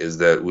development is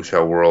that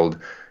Wuxia World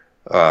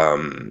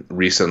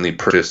recently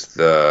purchased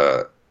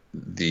the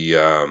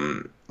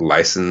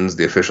license,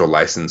 the official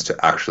license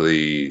to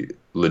actually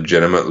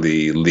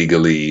legitimately,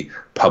 legally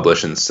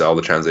publish and sell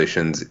the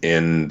translations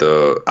in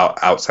the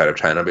outside of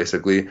China,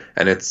 basically.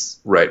 And it's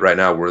right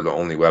now we're the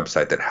only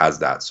website that has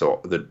that. So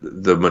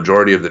the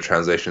majority of the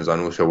translations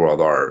on Wuxia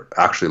World are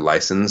actually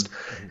licensed,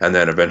 and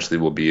then eventually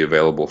will be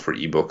available for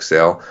ebook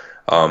sale.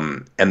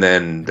 And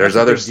then there's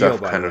other stuff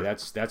deal, kind of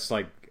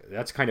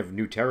that's kind of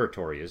new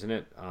territory, isn't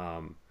it?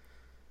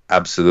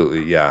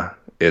 Absolutely, yeah.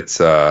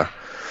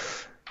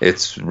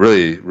 It's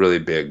really, really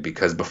big,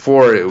 because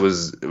before it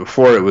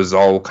was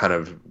all kind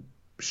of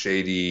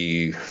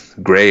shady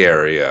gray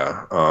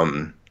area.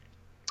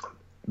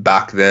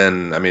 Back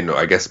then, I mean,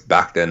 I guess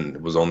back then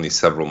it was only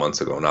several months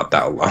ago, not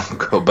that long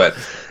ago. But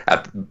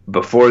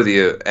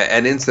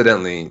and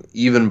incidentally,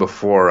 even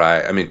before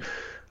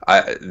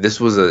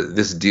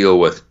this deal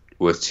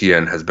with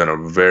Tian has been a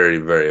very,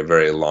 very,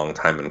 very long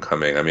time in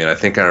coming. I mean, I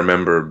think I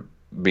remember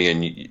me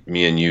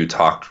and you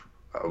talked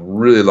a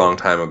really long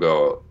time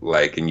ago,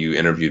 and you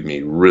interviewed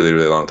me really,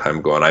 really long time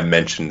ago, and I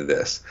mentioned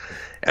this,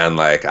 and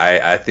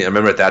I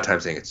remember at that time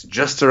saying it's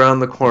just around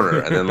the corner,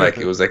 and then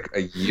it was like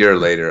a year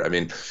later. I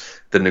mean,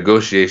 the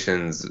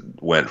negotiations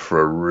went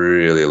for a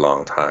really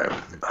long time,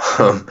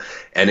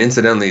 and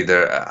incidentally,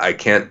 I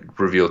can't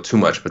reveal too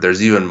much, but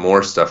there's even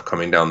more stuff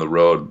coming down the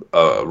road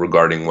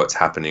regarding what's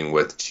happening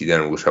with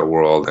Qiden and Wuxia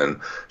World, and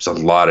there's a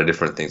lot of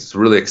different things. It's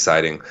really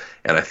exciting,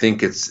 and I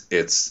think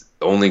it's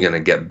only going to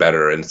get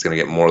better, and it's going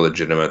to get more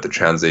legitimate. The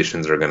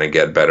translations are going to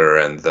get better,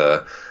 and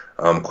the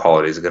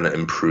quality is going to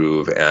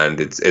improve, and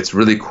it's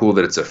really cool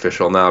that it's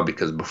official now,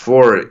 because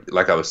before,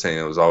 like I was saying,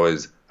 it was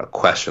always a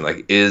question,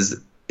 is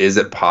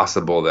it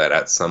possible that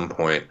at some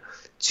point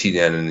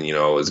Qiden,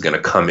 is going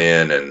to come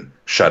in and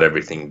shut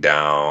everything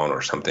down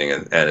or something,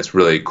 and it's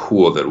really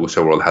cool that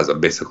Wuxia World has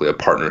basically a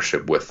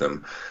partnership with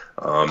them.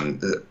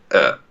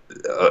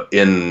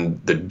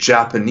 In the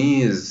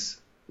Japanese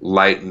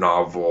light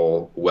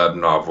novel, web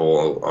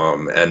novel,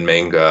 and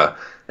manga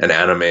and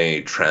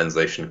anime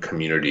translation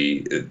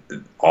community,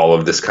 all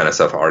of this kind of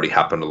stuff already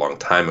happened a long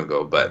time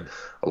ago, but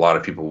a lot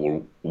of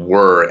people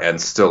were and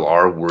still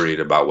are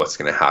worried about what's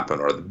going to happen.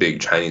 Are the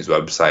big Chinese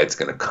websites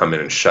going to come in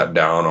and shut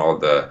down all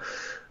the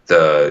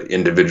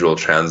individual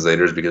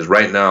translators? Because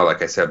right now,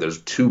 like I said,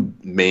 there's two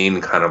main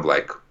kind of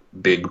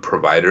big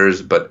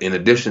providers, but in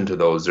addition to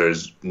those,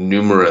 there's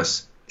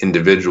numerous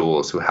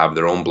individuals who have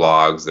their own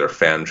blogs, they're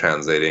fan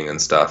translating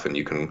and stuff, and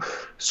you can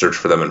search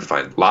for them and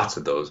find lots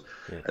of those.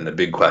 Yeah. And the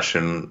big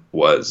question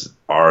was,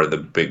 are the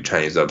big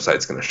Chinese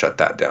websites going to shut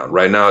that down?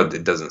 Right now,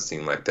 it doesn't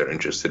seem like they're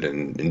interested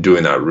in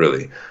doing that,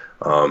 really.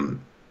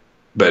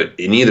 But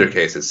in either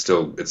case, it's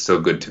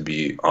still good to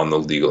be on the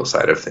legal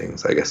side of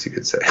things, I guess you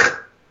could say.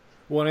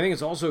 Well, and I think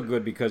it's also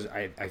good because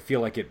I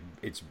feel like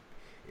it's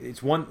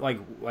one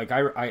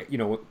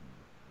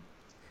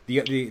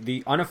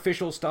The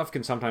unofficial stuff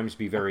can sometimes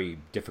be very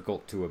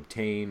difficult to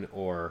obtain,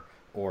 or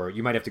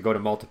you might have to go to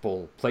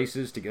multiple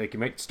places to you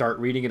might start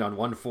reading it on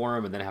one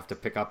forum and then have to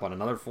pick up on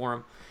another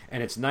forum.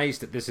 And it's nice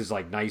that this is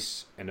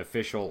nice and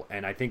official,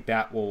 and I think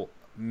that will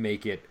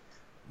make it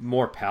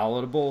more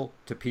palatable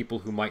to people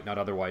who might not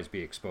otherwise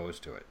be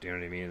exposed to it. Do you know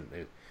what I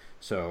mean?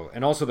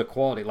 And also the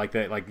quality, like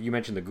you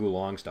mentioned the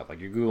Gulong stuff,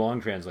 your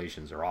Gulong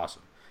translations are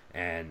awesome,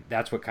 and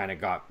that's what kind of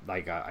got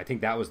I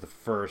think that was the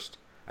first.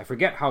 I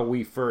forget how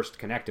we first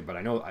connected, but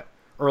I know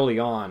early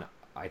on,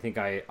 I think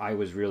I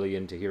was really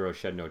into Heroes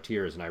Shed No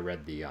Tears, and I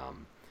read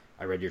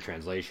your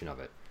translation of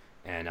it,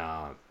 and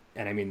I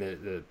mean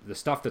the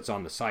stuff that's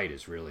on the site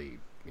is really,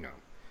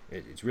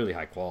 it's really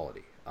high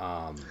quality.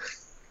 Well,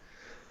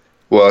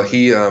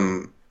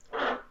 the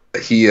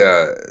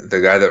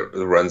guy that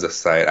runs the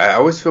site, I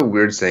always feel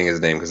weird saying his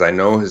name because I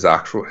know his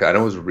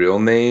real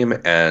name,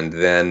 and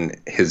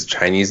then his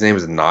Chinese name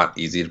is not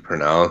easy to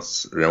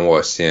pronounce, Renwo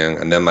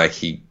Xing, and then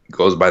he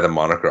goes by the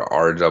moniker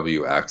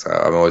RWX.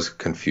 I'm always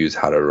confused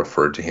how to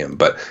refer to him,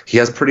 but he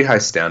has pretty high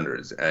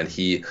standards, and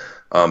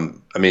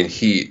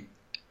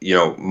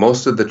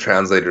most of the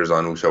translators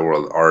on Wuxia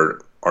World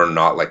are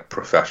not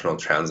professional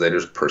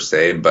translators per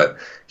se, but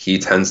he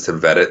tends to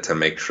vet it to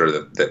make sure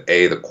that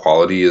the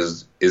quality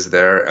is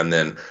there. And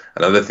then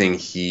another thing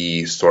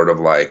he sort of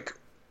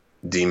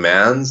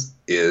demands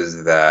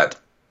is that,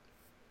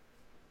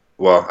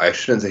 well, I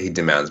shouldn't say he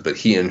demands, but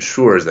he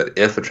ensures that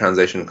if a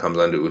translation comes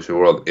onto Wuxia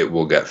World, it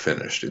will get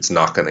finished. It's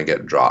not going to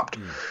get dropped.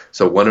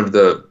 So one of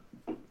the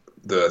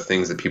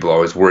things that people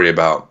always worry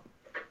about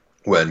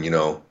when,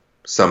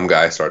 some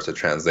guy starts a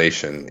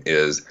translation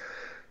is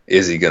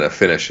he going to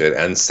finish it?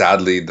 And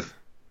sadly, the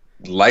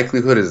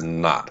likelihood is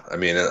not. I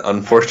mean,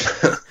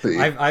 unfortunately,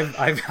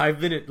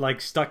 I've been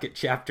stuck at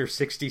chapter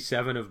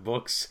 67 of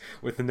books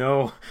with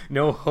no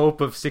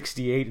hope of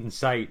 68 in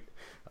sight.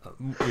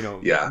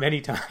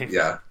 Many times.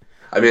 Yeah,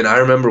 I mean, I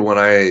remember when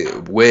I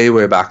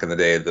way back in the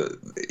day, in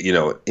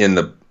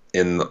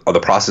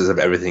the process of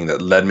everything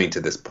that led me to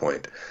this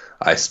point,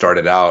 I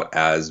started out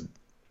as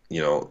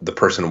the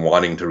person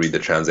wanting to read the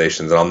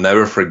translations. And I'll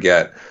never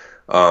forget,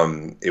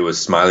 it was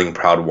Smiling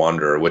Proud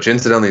Wanderer, which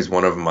incidentally is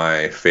one of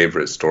my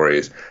favorite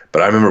stories.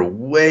 But I remember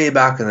way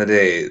back in the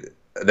day,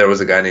 there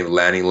was a guy named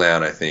Lanny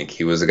Lan, I think.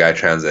 He was a guy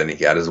translating.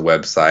 He had his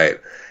website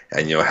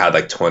and, had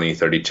like 20,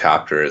 30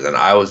 chapters. And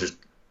I was just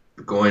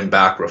going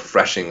back,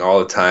 refreshing all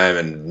the time,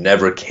 and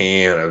never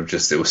came. And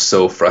it was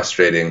so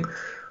frustrating.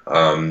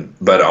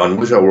 But on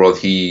Wuxia World,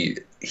 he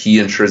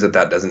ensures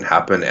that doesn't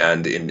happen.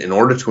 And in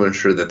order to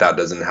ensure that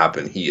doesn't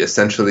happen, he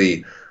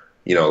essentially,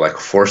 like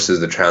forces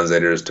the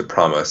translators to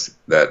promise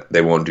that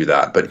they won't do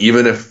that. But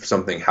even if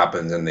something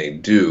happens and they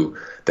do,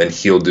 then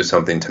he'll do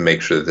something to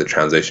make sure that the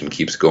translation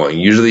keeps going.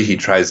 Usually he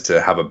tries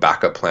to have a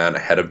backup plan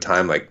ahead of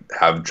time, like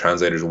have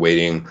translators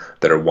waiting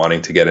that are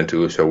wanting to get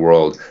into Wuxia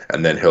World,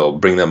 and then he'll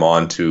bring them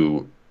on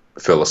to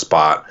fill a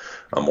spot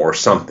or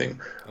something.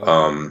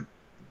 Okay.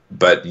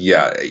 But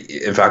yeah,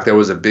 in fact, there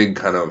was a big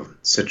kind of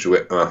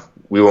situation.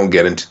 We won't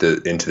get into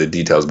the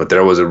details, but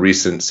there was a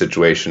recent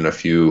situation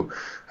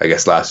I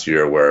guess last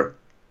year, where a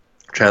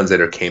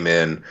translator came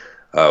in,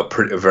 a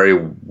very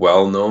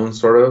well-known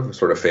sort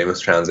of famous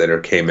translator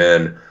came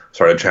in,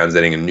 started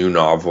translating a new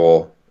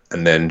novel,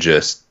 and then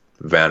just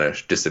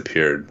vanished,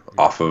 disappeared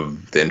off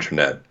of the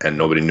internet, and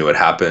nobody knew what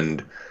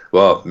happened.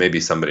 Well, maybe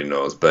somebody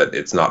knows, but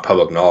it's not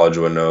public knowledge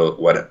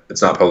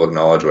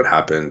what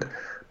happened.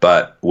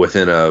 But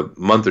within a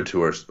month or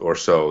two or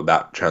so,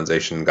 that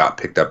translation got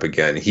picked up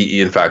again.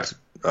 He in fact,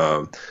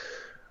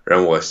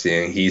 Ren was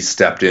seeing, he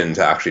stepped in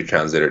to actually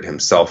translate it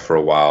himself for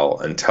a while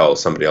until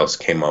somebody else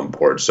came on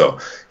board. So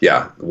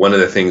yeah, one of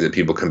the things that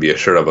people can be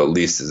assured of, at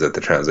least, is that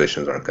the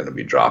translations aren't going to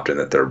be dropped, and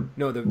that they're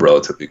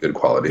relatively good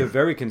quality. They're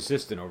very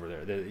consistent over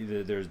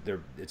there.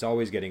 It's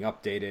always getting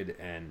updated,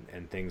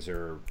 and things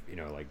are,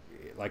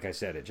 like I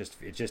said, it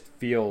just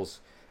feels.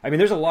 I mean,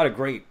 there's a lot of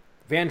great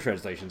fan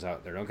translations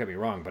out there. Don't get me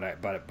wrong,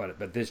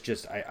 but this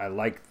just I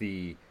like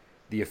the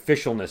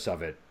officialness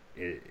of it.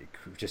 It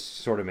just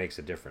sort of makes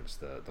a difference.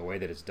 The way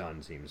that it's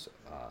done seems,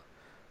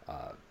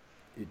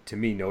 to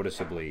me,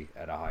 noticeably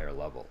at a higher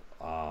level.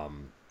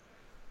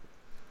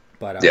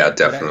 Yeah,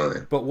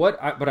 definitely.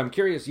 But I'm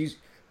curious.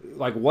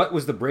 What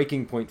was the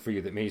breaking point for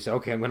you that made you say,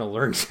 "Okay, I'm going to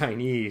learn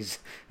Chinese"?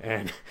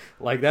 And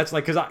that's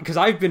because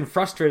I've been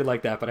frustrated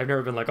like that, but I've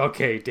never been like,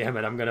 "Okay, damn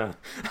it, I'm gonna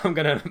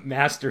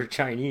master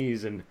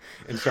Chinese and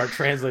start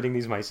translating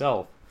these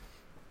myself."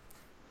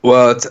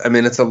 Well,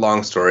 it's a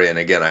long story, and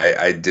again,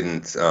 I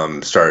didn't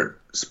start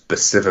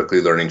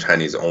specifically learning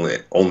Chinese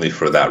only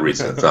for that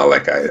reason. It's not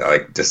like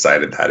I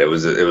decided that. It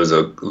was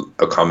a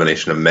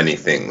combination of many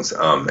things,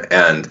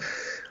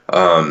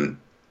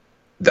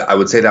 I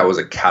would say that was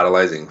a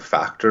catalyzing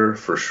factor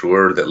for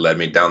sure that led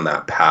me down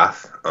that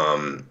path.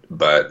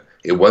 But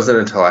it wasn't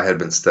until I had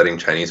been studying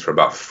Chinese for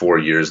about 4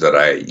 years that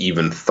I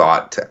even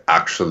thought to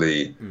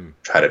actually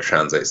try to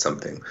translate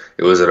something.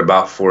 It was at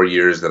about 4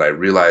 years that I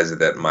realized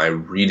that my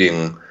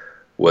reading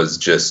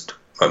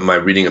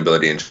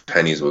ability in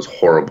Chinese was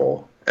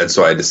horrible. And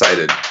so I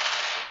decided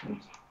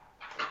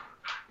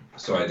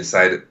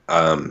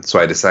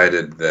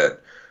that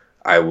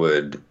I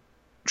would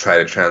try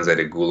to translate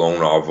a Gulong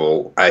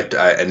novel.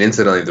 And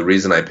incidentally, the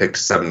reason I picked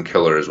Seven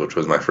Killers, which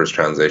was my first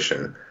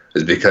translation,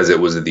 is because it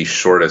was the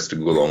shortest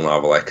Gulong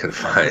novel I could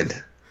find.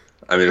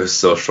 I mean, it was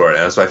so short.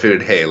 And so I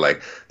figured, hey,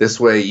 this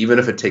way, even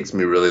if it takes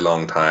me a really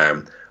long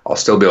time, I'll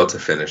still be able to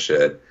finish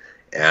it.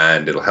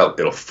 And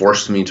it'll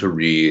force me to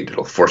read.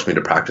 It'll force me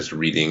to practice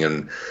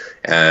reading.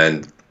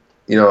 And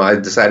I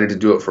decided to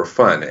do it for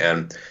fun.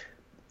 And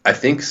I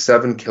think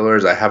Seven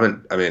Killers,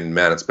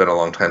 it's been a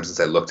long time since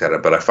I looked at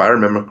it, but if I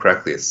remember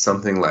correctly, it's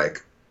something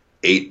like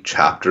 8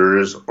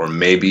 chapters, or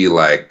maybe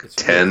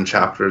 10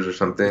 chapters or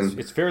something.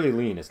 It's fairly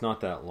lean. It's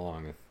not that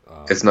long.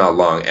 It's not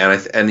long. And I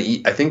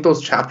think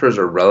those chapters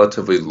are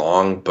relatively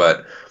long,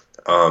 but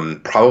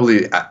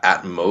probably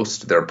at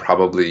most, they're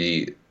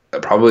probably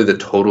the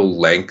total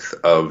length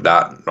of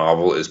that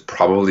novel is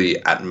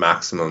probably at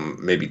maximum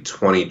maybe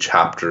 20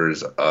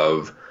 chapters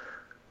of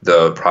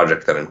the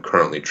project that I'm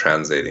currently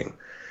translating.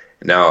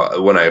 Now,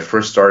 when I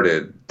first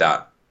started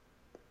that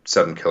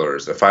Seven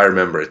Killers, if I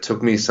remember, it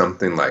took me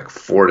something like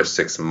 4 to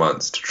 6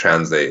 months to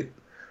translate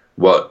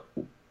what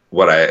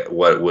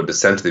would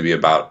essentially be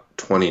about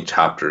 20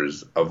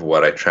 chapters of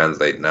what I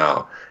translate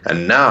now.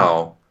 And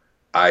now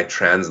I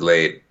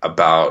translate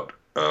about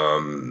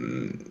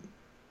 17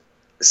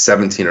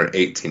 or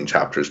 18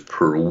 chapters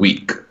per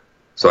week.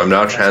 So I'm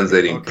now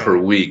translating per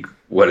week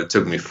what it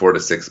took me 4 to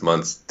 6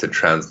 months to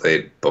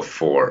translate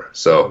before.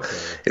 So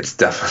it's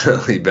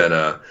definitely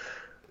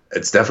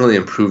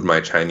improved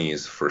my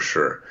Chinese for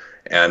sure.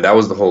 And that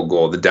was the whole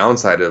goal. The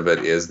downside of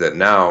it is that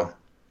now,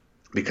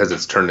 because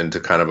it's turned into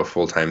kind of a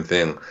full-time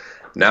thing,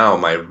 now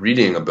my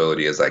reading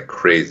ability is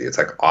crazy. It's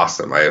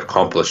awesome. I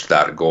accomplished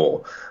that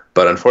goal.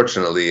 But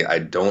unfortunately, I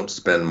don't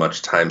spend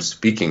much time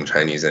speaking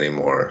Chinese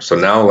anymore. So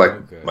now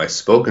my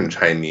spoken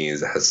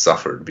Chinese has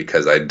suffered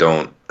because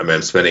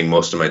I'm spending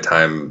most of my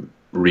time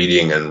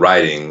reading and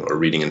writing, or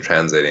reading and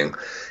translating,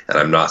 and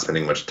I'm not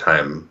spending much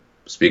time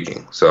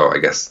speaking. So I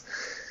guess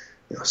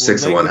Well,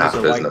 six of one, languages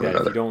half are a dozen like of that. If you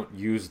another. don't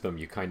use them,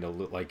 you kind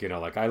of like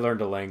like I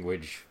learned a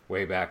language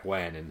way back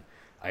when, and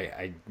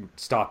I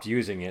stopped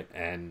using it,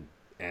 and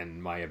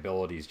my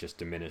abilities just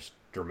diminished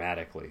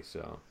dramatically.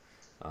 So,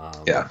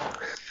 um, Yeah,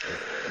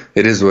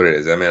 it is what it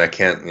is. I mean, I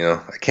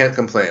can't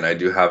complain. I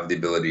do have the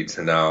ability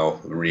to now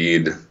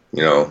read,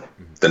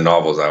 the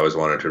novels I always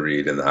wanted to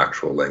read in the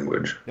actual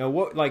language. now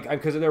what like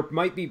because there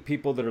might be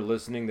people that are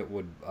listening that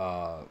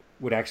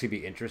would actually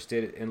be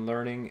interested in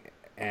learning,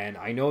 and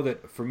I know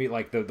that for me,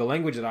 like the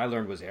language that I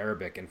learned was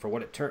Arabic, and for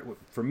what it turned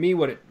for me,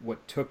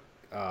 what took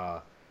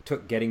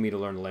getting me to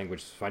learn the language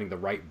was finding the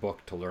right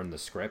book to learn the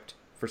script.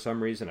 For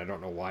some reason, I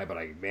don't know why, but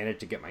I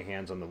managed to get my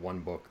hands on the one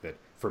book that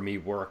for me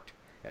worked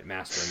at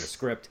mastering the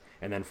script,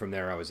 and then from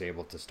there I was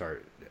able to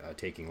start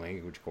taking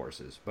language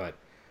courses. But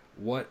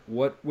what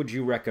would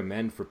you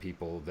recommend for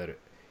people that,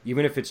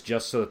 even if it's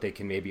just so that they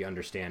can maybe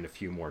understand a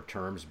few more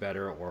terms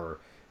better, or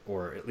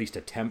at least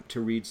attempt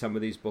to read some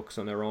of these books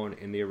on their own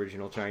in the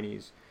original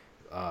Chinese?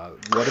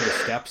 What are the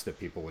steps that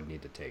people would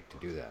need to take to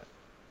do that?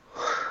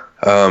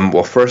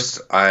 Well,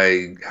 first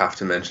I have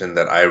to mention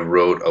that I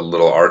wrote a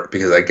little art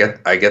because I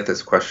get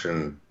this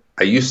question.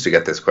 I used to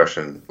get this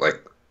question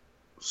like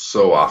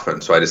so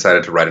often, so I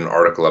decided to write an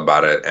article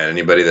about it. And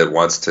anybody that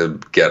wants to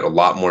get a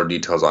lot more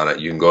details on it,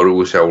 you can go to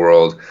Wuxia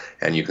World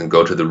and you can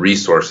go to the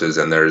resources.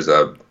 And there's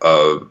a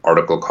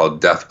article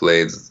called Death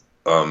Blades,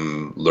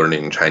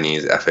 Learning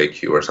Chinese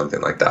FAQ or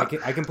something like that.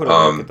 I can put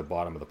a link at the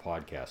bottom of the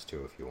podcast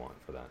too if you want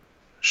for that.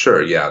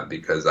 Sure, yeah,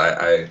 because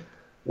I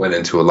went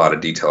into a lot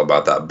of detail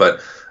about that. But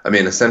I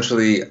mean,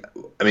 essentially,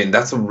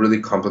 that's a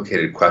really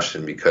complicated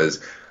question because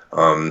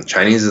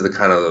Chinese is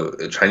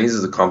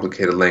a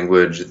complicated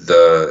language.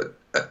 The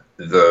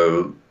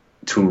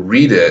to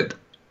read it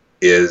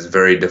is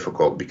very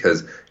difficult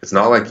because it's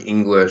not like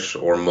English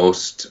or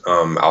most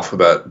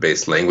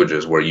alphabet-based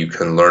languages where you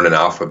can learn an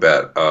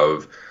alphabet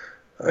of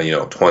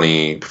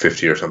 20,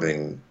 50 or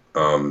something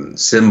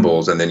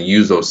symbols and then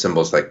use those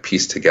symbols, like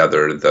piece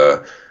together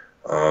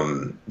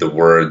the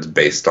words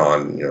based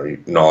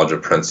on knowledge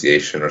of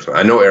pronunciation or something.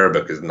 I know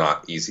Arabic is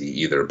not easy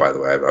either, by the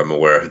way. I'm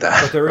aware of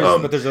that. But there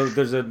is,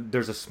 but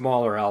there's a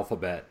smaller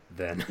alphabet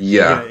then.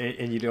 Yeah.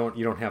 And you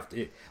don't have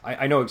to.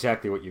 I know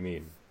exactly what you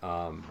mean.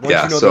 Once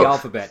Yeah, you know so the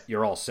alphabet,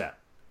 you're all set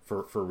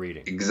for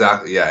reading.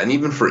 exactly, yeah, and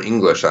even for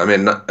English,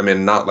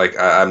 not like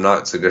I'm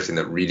not suggesting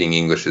that reading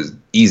English is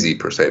easy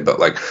per se, but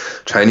like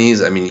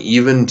Chinese,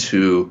 even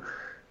to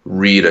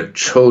read a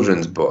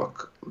children's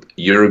book,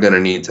 you're going to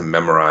need to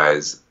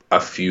memorize a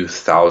few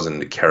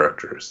thousand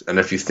characters. And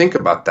if you think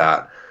about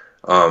that,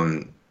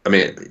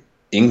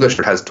 English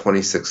has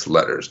 26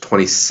 letters,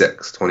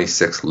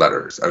 26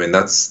 letters.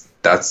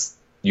 That's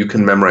you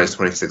can memorize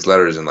 26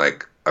 letters in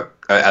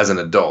as an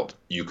adult,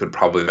 you could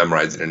probably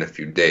memorize it in a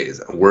few days.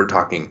 And we're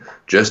talking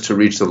just to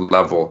reach the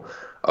level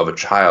of a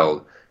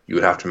child, you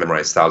would have to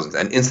memorize thousands.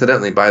 And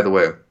incidentally, by the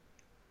way,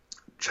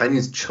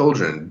 Chinese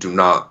children do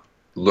not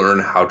learn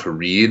how to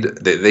read.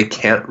 They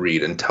can't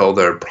read until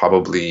they're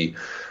probably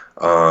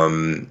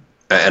and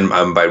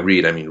by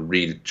read, I mean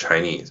read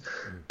Chinese.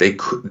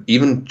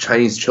 Even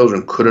Chinese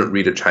children couldn't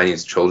read a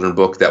Chinese children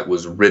book that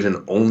was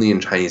written only in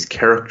Chinese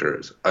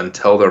characters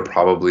until they're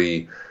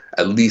probably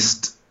at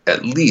least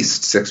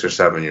 6 or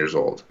 7 years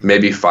old.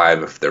 Maybe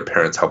 5 if their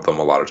parents help them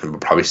a lot of time, but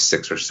probably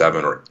 6 or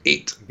 7 or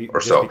 8 or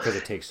just so. because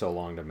it takes so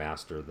long to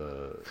master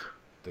the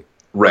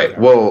Right.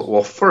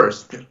 Well,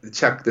 first,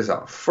 check this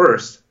out.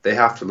 First, they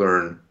have to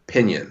learn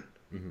Pinyin.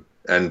 Mm-hmm.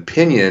 And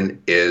Pinyin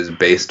is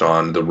based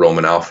on the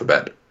Roman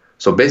alphabet.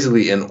 So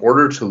basically, in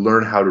order to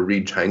learn how to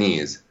read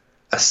Chinese,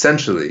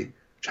 essentially,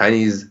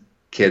 Chinese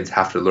kids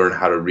have to learn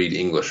how to read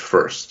English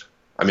first.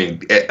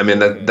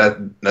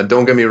 That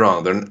don't get me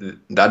wrong.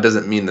 That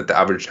doesn't mean that the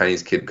average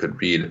Chinese kid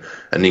could read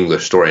an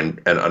English story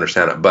and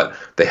understand it. But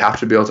they have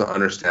to be able to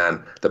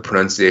understand the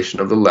pronunciation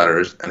of the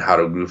letters and how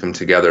to group them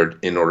together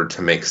in order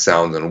to make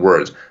sounds and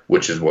words,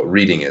 which is what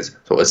reading is.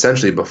 So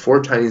essentially,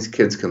 before Chinese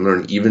kids can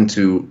learn even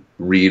to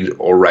read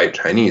or write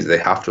Chinese, they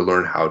have to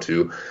learn how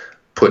to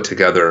put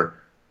together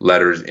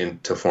letters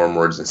to form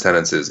words and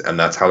sentences, and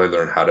that's how they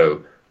learn how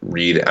to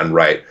read and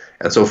write.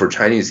 And so for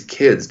Chinese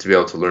kids to be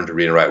able to learn to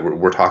read and write,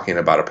 we're talking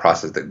about a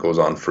process that goes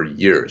on for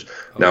years.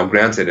 Okay. Now,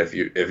 granted, if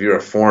you're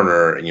a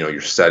foreigner and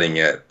you're studying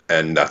it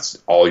and that's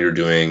all you're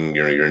doing,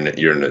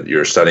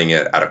 you're studying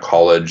it at a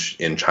college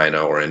in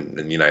China or in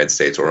the United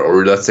States,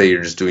 or let's say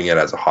you're just doing it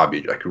as a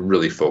hobby, like you're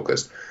really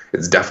focused,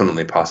 it's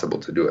definitely possible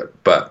to do it.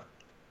 But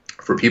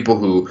for people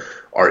who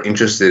are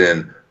interested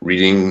in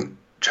reading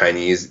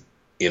Chinese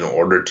in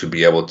order to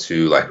be able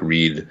to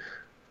read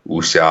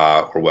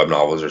wuxia or web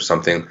novels or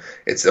something,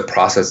 it's a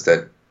process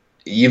that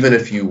even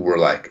if you were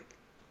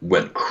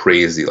went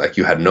crazy,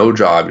 you had no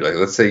job, you're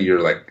let's say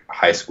you're a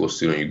high school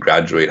student, you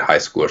graduate high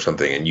school or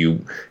something, and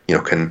you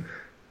can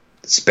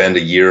spend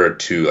a year or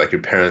two,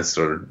 your parents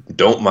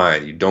don't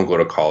mind, you don't go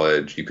to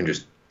college, you can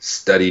just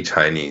study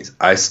Chinese.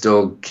 I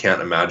still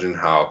can't imagine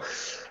how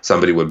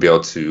somebody would be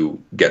able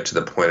to get to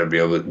the point of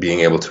being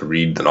able to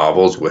read the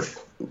novels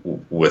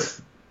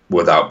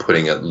without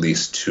putting at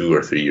least 2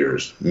 or 3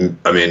 years.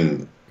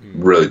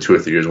 really 2 or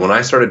 3 years. When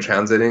I started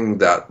translating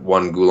that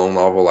one Gulong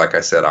novel, like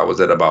I said, I was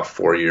at about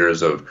 4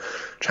 years of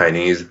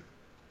Chinese.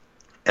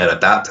 And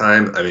at that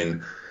time, I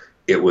mean,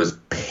 it was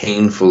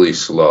painfully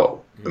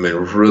slow. I mean,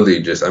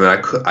 really just, I mean,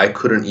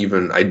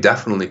 I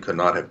definitely could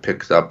not have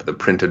picked up the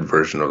printed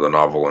version of the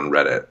novel and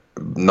read it,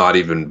 not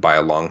even by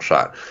a long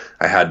shot.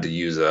 I had to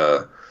use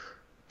a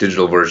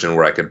digital version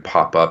where I could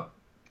pop up,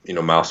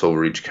 mouse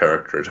over each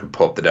character to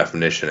pull up the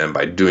definition. And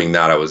by doing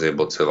that, I was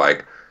able to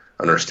like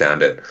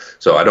understand it.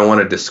 So I don't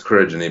want to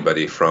discourage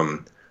anybody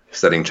from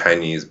studying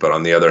Chinese, but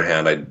on the other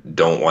hand, I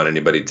don't want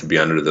anybody to be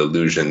under the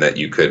illusion that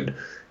you could,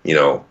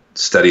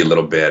 study a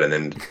little bit and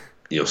then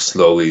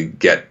slowly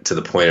get to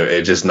the point of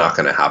it's just not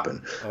going to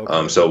happen.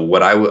 Okay. So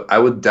what I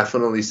would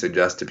definitely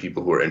suggest to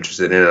people who are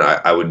interested in it,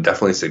 I would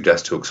definitely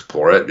suggest to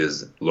explore it,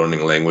 because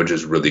learning language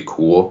is really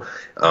cool.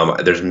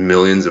 There's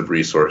millions of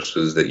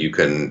resources that you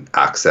can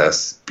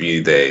access, be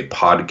they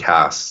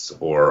podcasts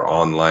or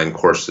online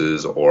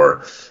courses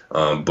or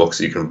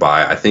books you can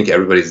buy. I think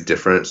everybody's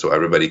different, so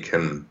everybody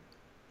can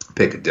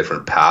pick a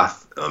different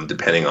path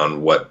depending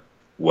on what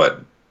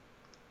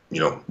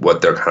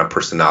their kind of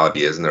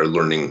personality is and their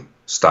learning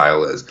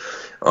style is,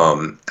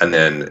 and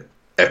then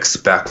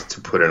expect to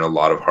put in a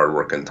lot of hard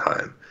work and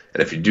time.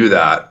 And if you do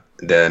that,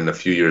 then a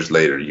few years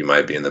later, you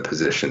might be in the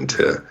position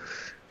to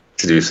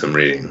do some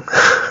reading.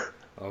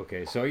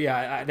 Okay, so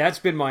yeah, that's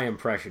been my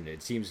impression.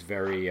 It seems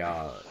very,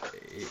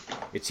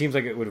 it seems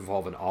like it would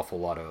involve an awful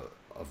lot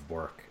of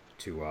work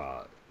to,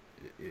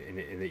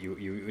 in that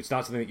you it's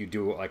not something that you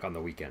do like on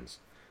the weekends.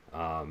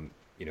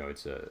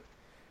 It's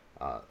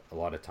a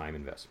lot of time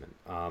investment.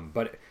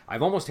 But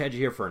I've almost had you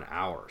here for an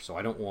hour, so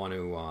I don't want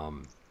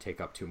to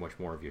take up too much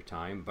more of your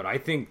time. But I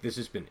think this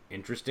has been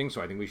interesting,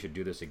 so I think we should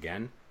do this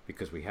again,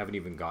 because we haven't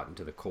even gotten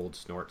to the cold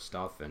snort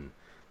stuff and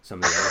some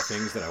of the other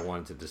things that I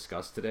wanted to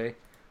discuss today.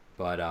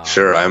 But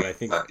sure, I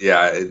think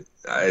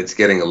it's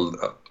getting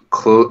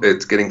close.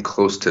 It's getting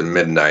close to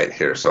midnight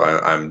here, so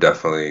I'm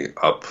definitely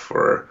up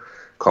for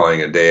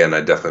calling a day, and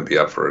I'd definitely be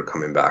up for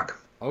coming back.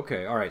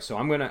 Okay, all right. So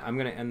I'm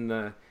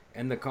gonna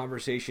end the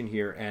conversation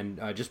here, and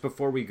just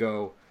before we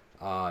go,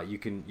 you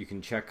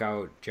can check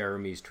out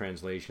Jeremy's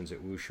translations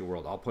at Wushu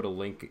World. I'll put a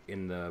link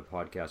in the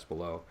podcast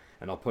below,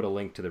 and I'll put a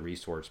link to the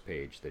resource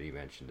page that he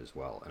mentioned as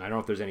well. And I don't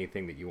know if there's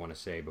anything that you want to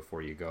say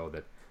before you go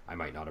that I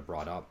might not have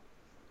brought up.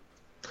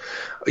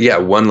 Yeah,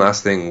 one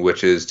last thing,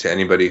 which is to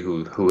anybody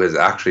who has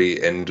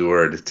actually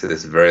endured to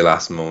this very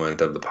last moment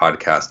of the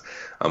podcast,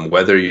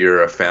 whether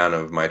you're a fan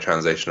of my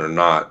translation or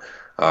not,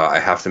 I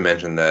have to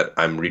mention that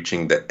I'm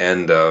reaching the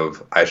end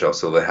of I Shall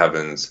Seal the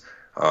Heavens,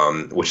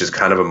 which is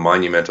kind of a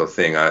monumental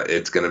thing.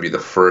 It's going to be the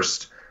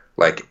first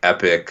like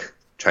epic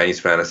Chinese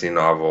fantasy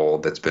novel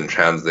that's been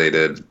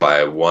translated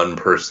by one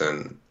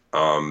person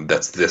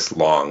that's this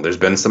long. There's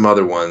been some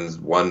other ones,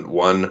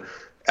 one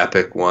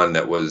epic one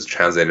that was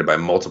translated by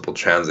multiple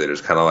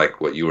translators, kind of like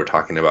what you were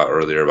talking about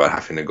earlier about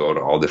having to go to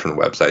all different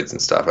websites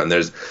and stuff. And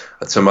there's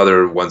some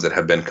other ones that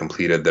have been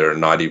completed that are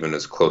not even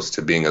as close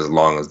to being as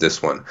long as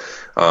this one.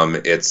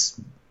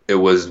 It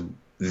was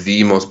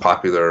the most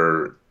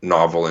popular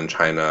novel in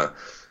China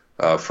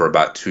for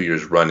about 2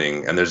 years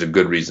running, and there's a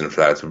good reason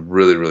for that. It's a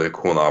really, really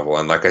cool novel.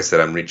 And like I said,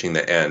 I'm reaching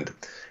the end,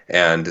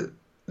 and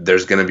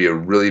there's going to be a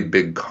really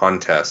big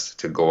contest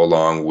to go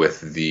along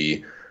with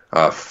the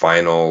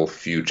final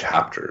few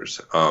chapters.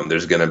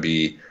 There's going to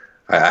be,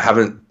 I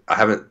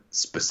haven't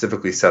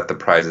specifically set the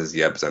prizes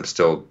yet because I'm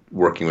still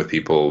working with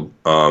people.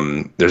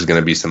 There's going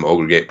to be some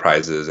Ogre Gate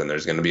prizes, and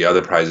there's going to be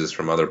other prizes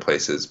from other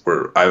places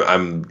where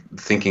I'm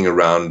thinking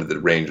around the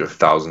range of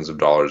thousands of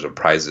dollars of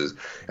prizes.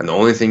 And the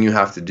only thing you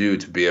have to do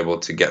to be able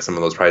to get some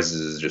of those prizes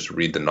is just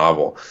read the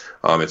novel.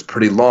 It's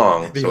pretty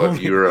long.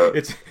 If you're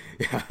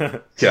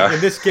yeah.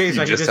 In this case,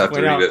 I just have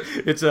to read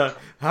it. It's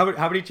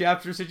how many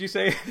chapters did you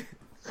say?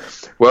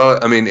 Well,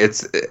 I mean,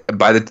 it's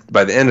by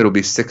the end it'll be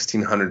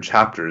 1,600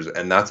 chapters,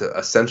 and that's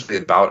essentially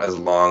about as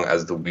long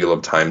as the Wheel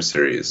of Time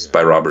series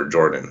by Robert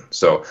Jordan.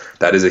 So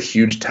that is a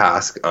huge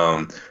task.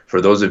 For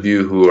those of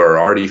you who are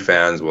already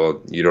fans,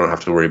 well, you don't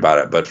have to worry about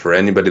it. But for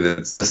anybody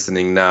that's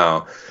listening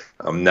now,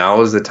 now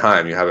is the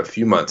time. You have a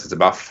few months. It's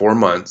about 4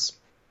 months.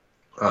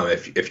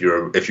 If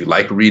you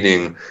like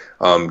reading,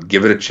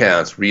 give it a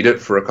chance. Read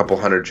it for a couple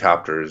hundred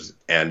chapters,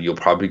 and you'll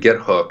probably get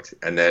hooked,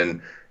 and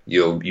then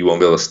you won't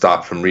be able to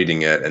stop from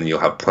reading it, and you'll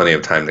have plenty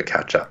of time to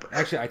catch up.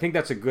 Actually, I think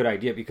that's a good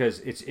idea because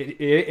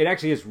it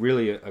actually is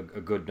really a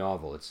good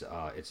novel. It's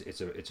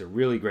a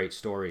really great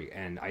story,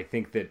 and I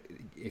think that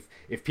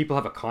if people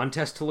have a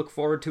contest to look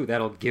forward to,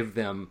 that'll give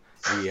them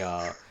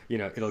the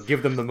it'll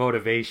give them the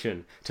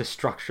motivation to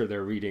structure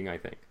their reading, I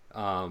think.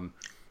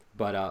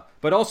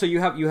 But also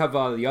you have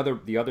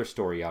the other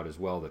story out as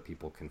well that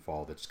people can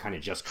follow. That's kind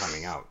of just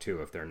coming out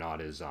too, if they're not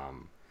as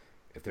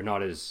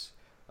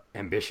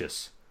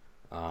ambitious.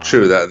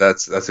 True,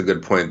 that's a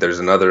good point. There's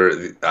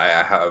another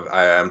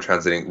I am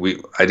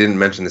translating. I didn't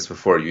mention this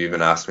before. You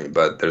even asked me,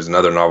 but there's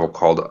another novel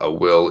called A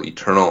Will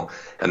Eternal,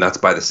 and that's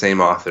by the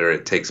same author.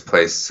 It takes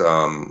place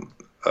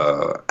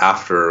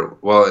after.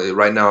 Well,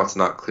 right now it's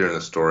not clear in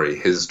the story.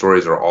 His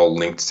stories are all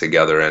linked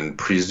together, and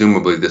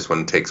presumably this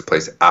one takes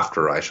place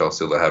after I Shall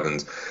Seal the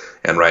Heavens.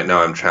 And right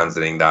now I'm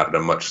translating that at a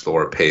much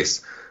slower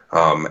pace.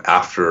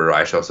 After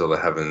I Shall Seal the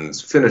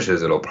Heavens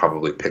finishes, it'll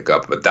probably pick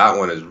up. But that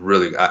one is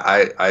really,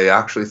 I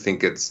actually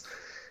think it's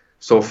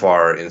so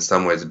far in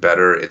some ways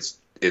better. It's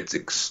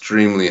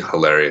extremely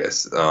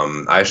hilarious.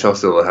 I Shall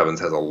Seal the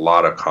Heavens has a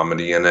lot of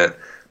comedy in it,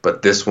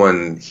 but this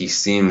one he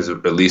seems,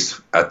 at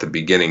least at the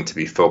beginning, to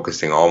be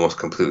focusing almost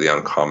completely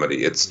on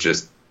comedy. It's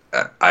just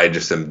I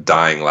just am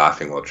dying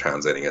laughing while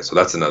translating it. So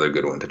that's another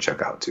good one to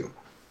check out too.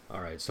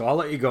 All right, so I'll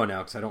let you go now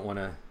because I don't want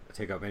to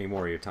take up any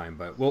more of your time.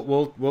 But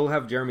we'll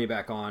have Jeremy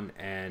back on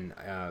and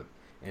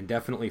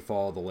definitely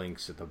follow the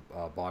links at the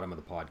bottom of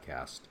the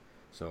podcast.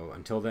 So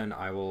until then,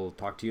 I will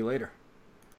talk to you later.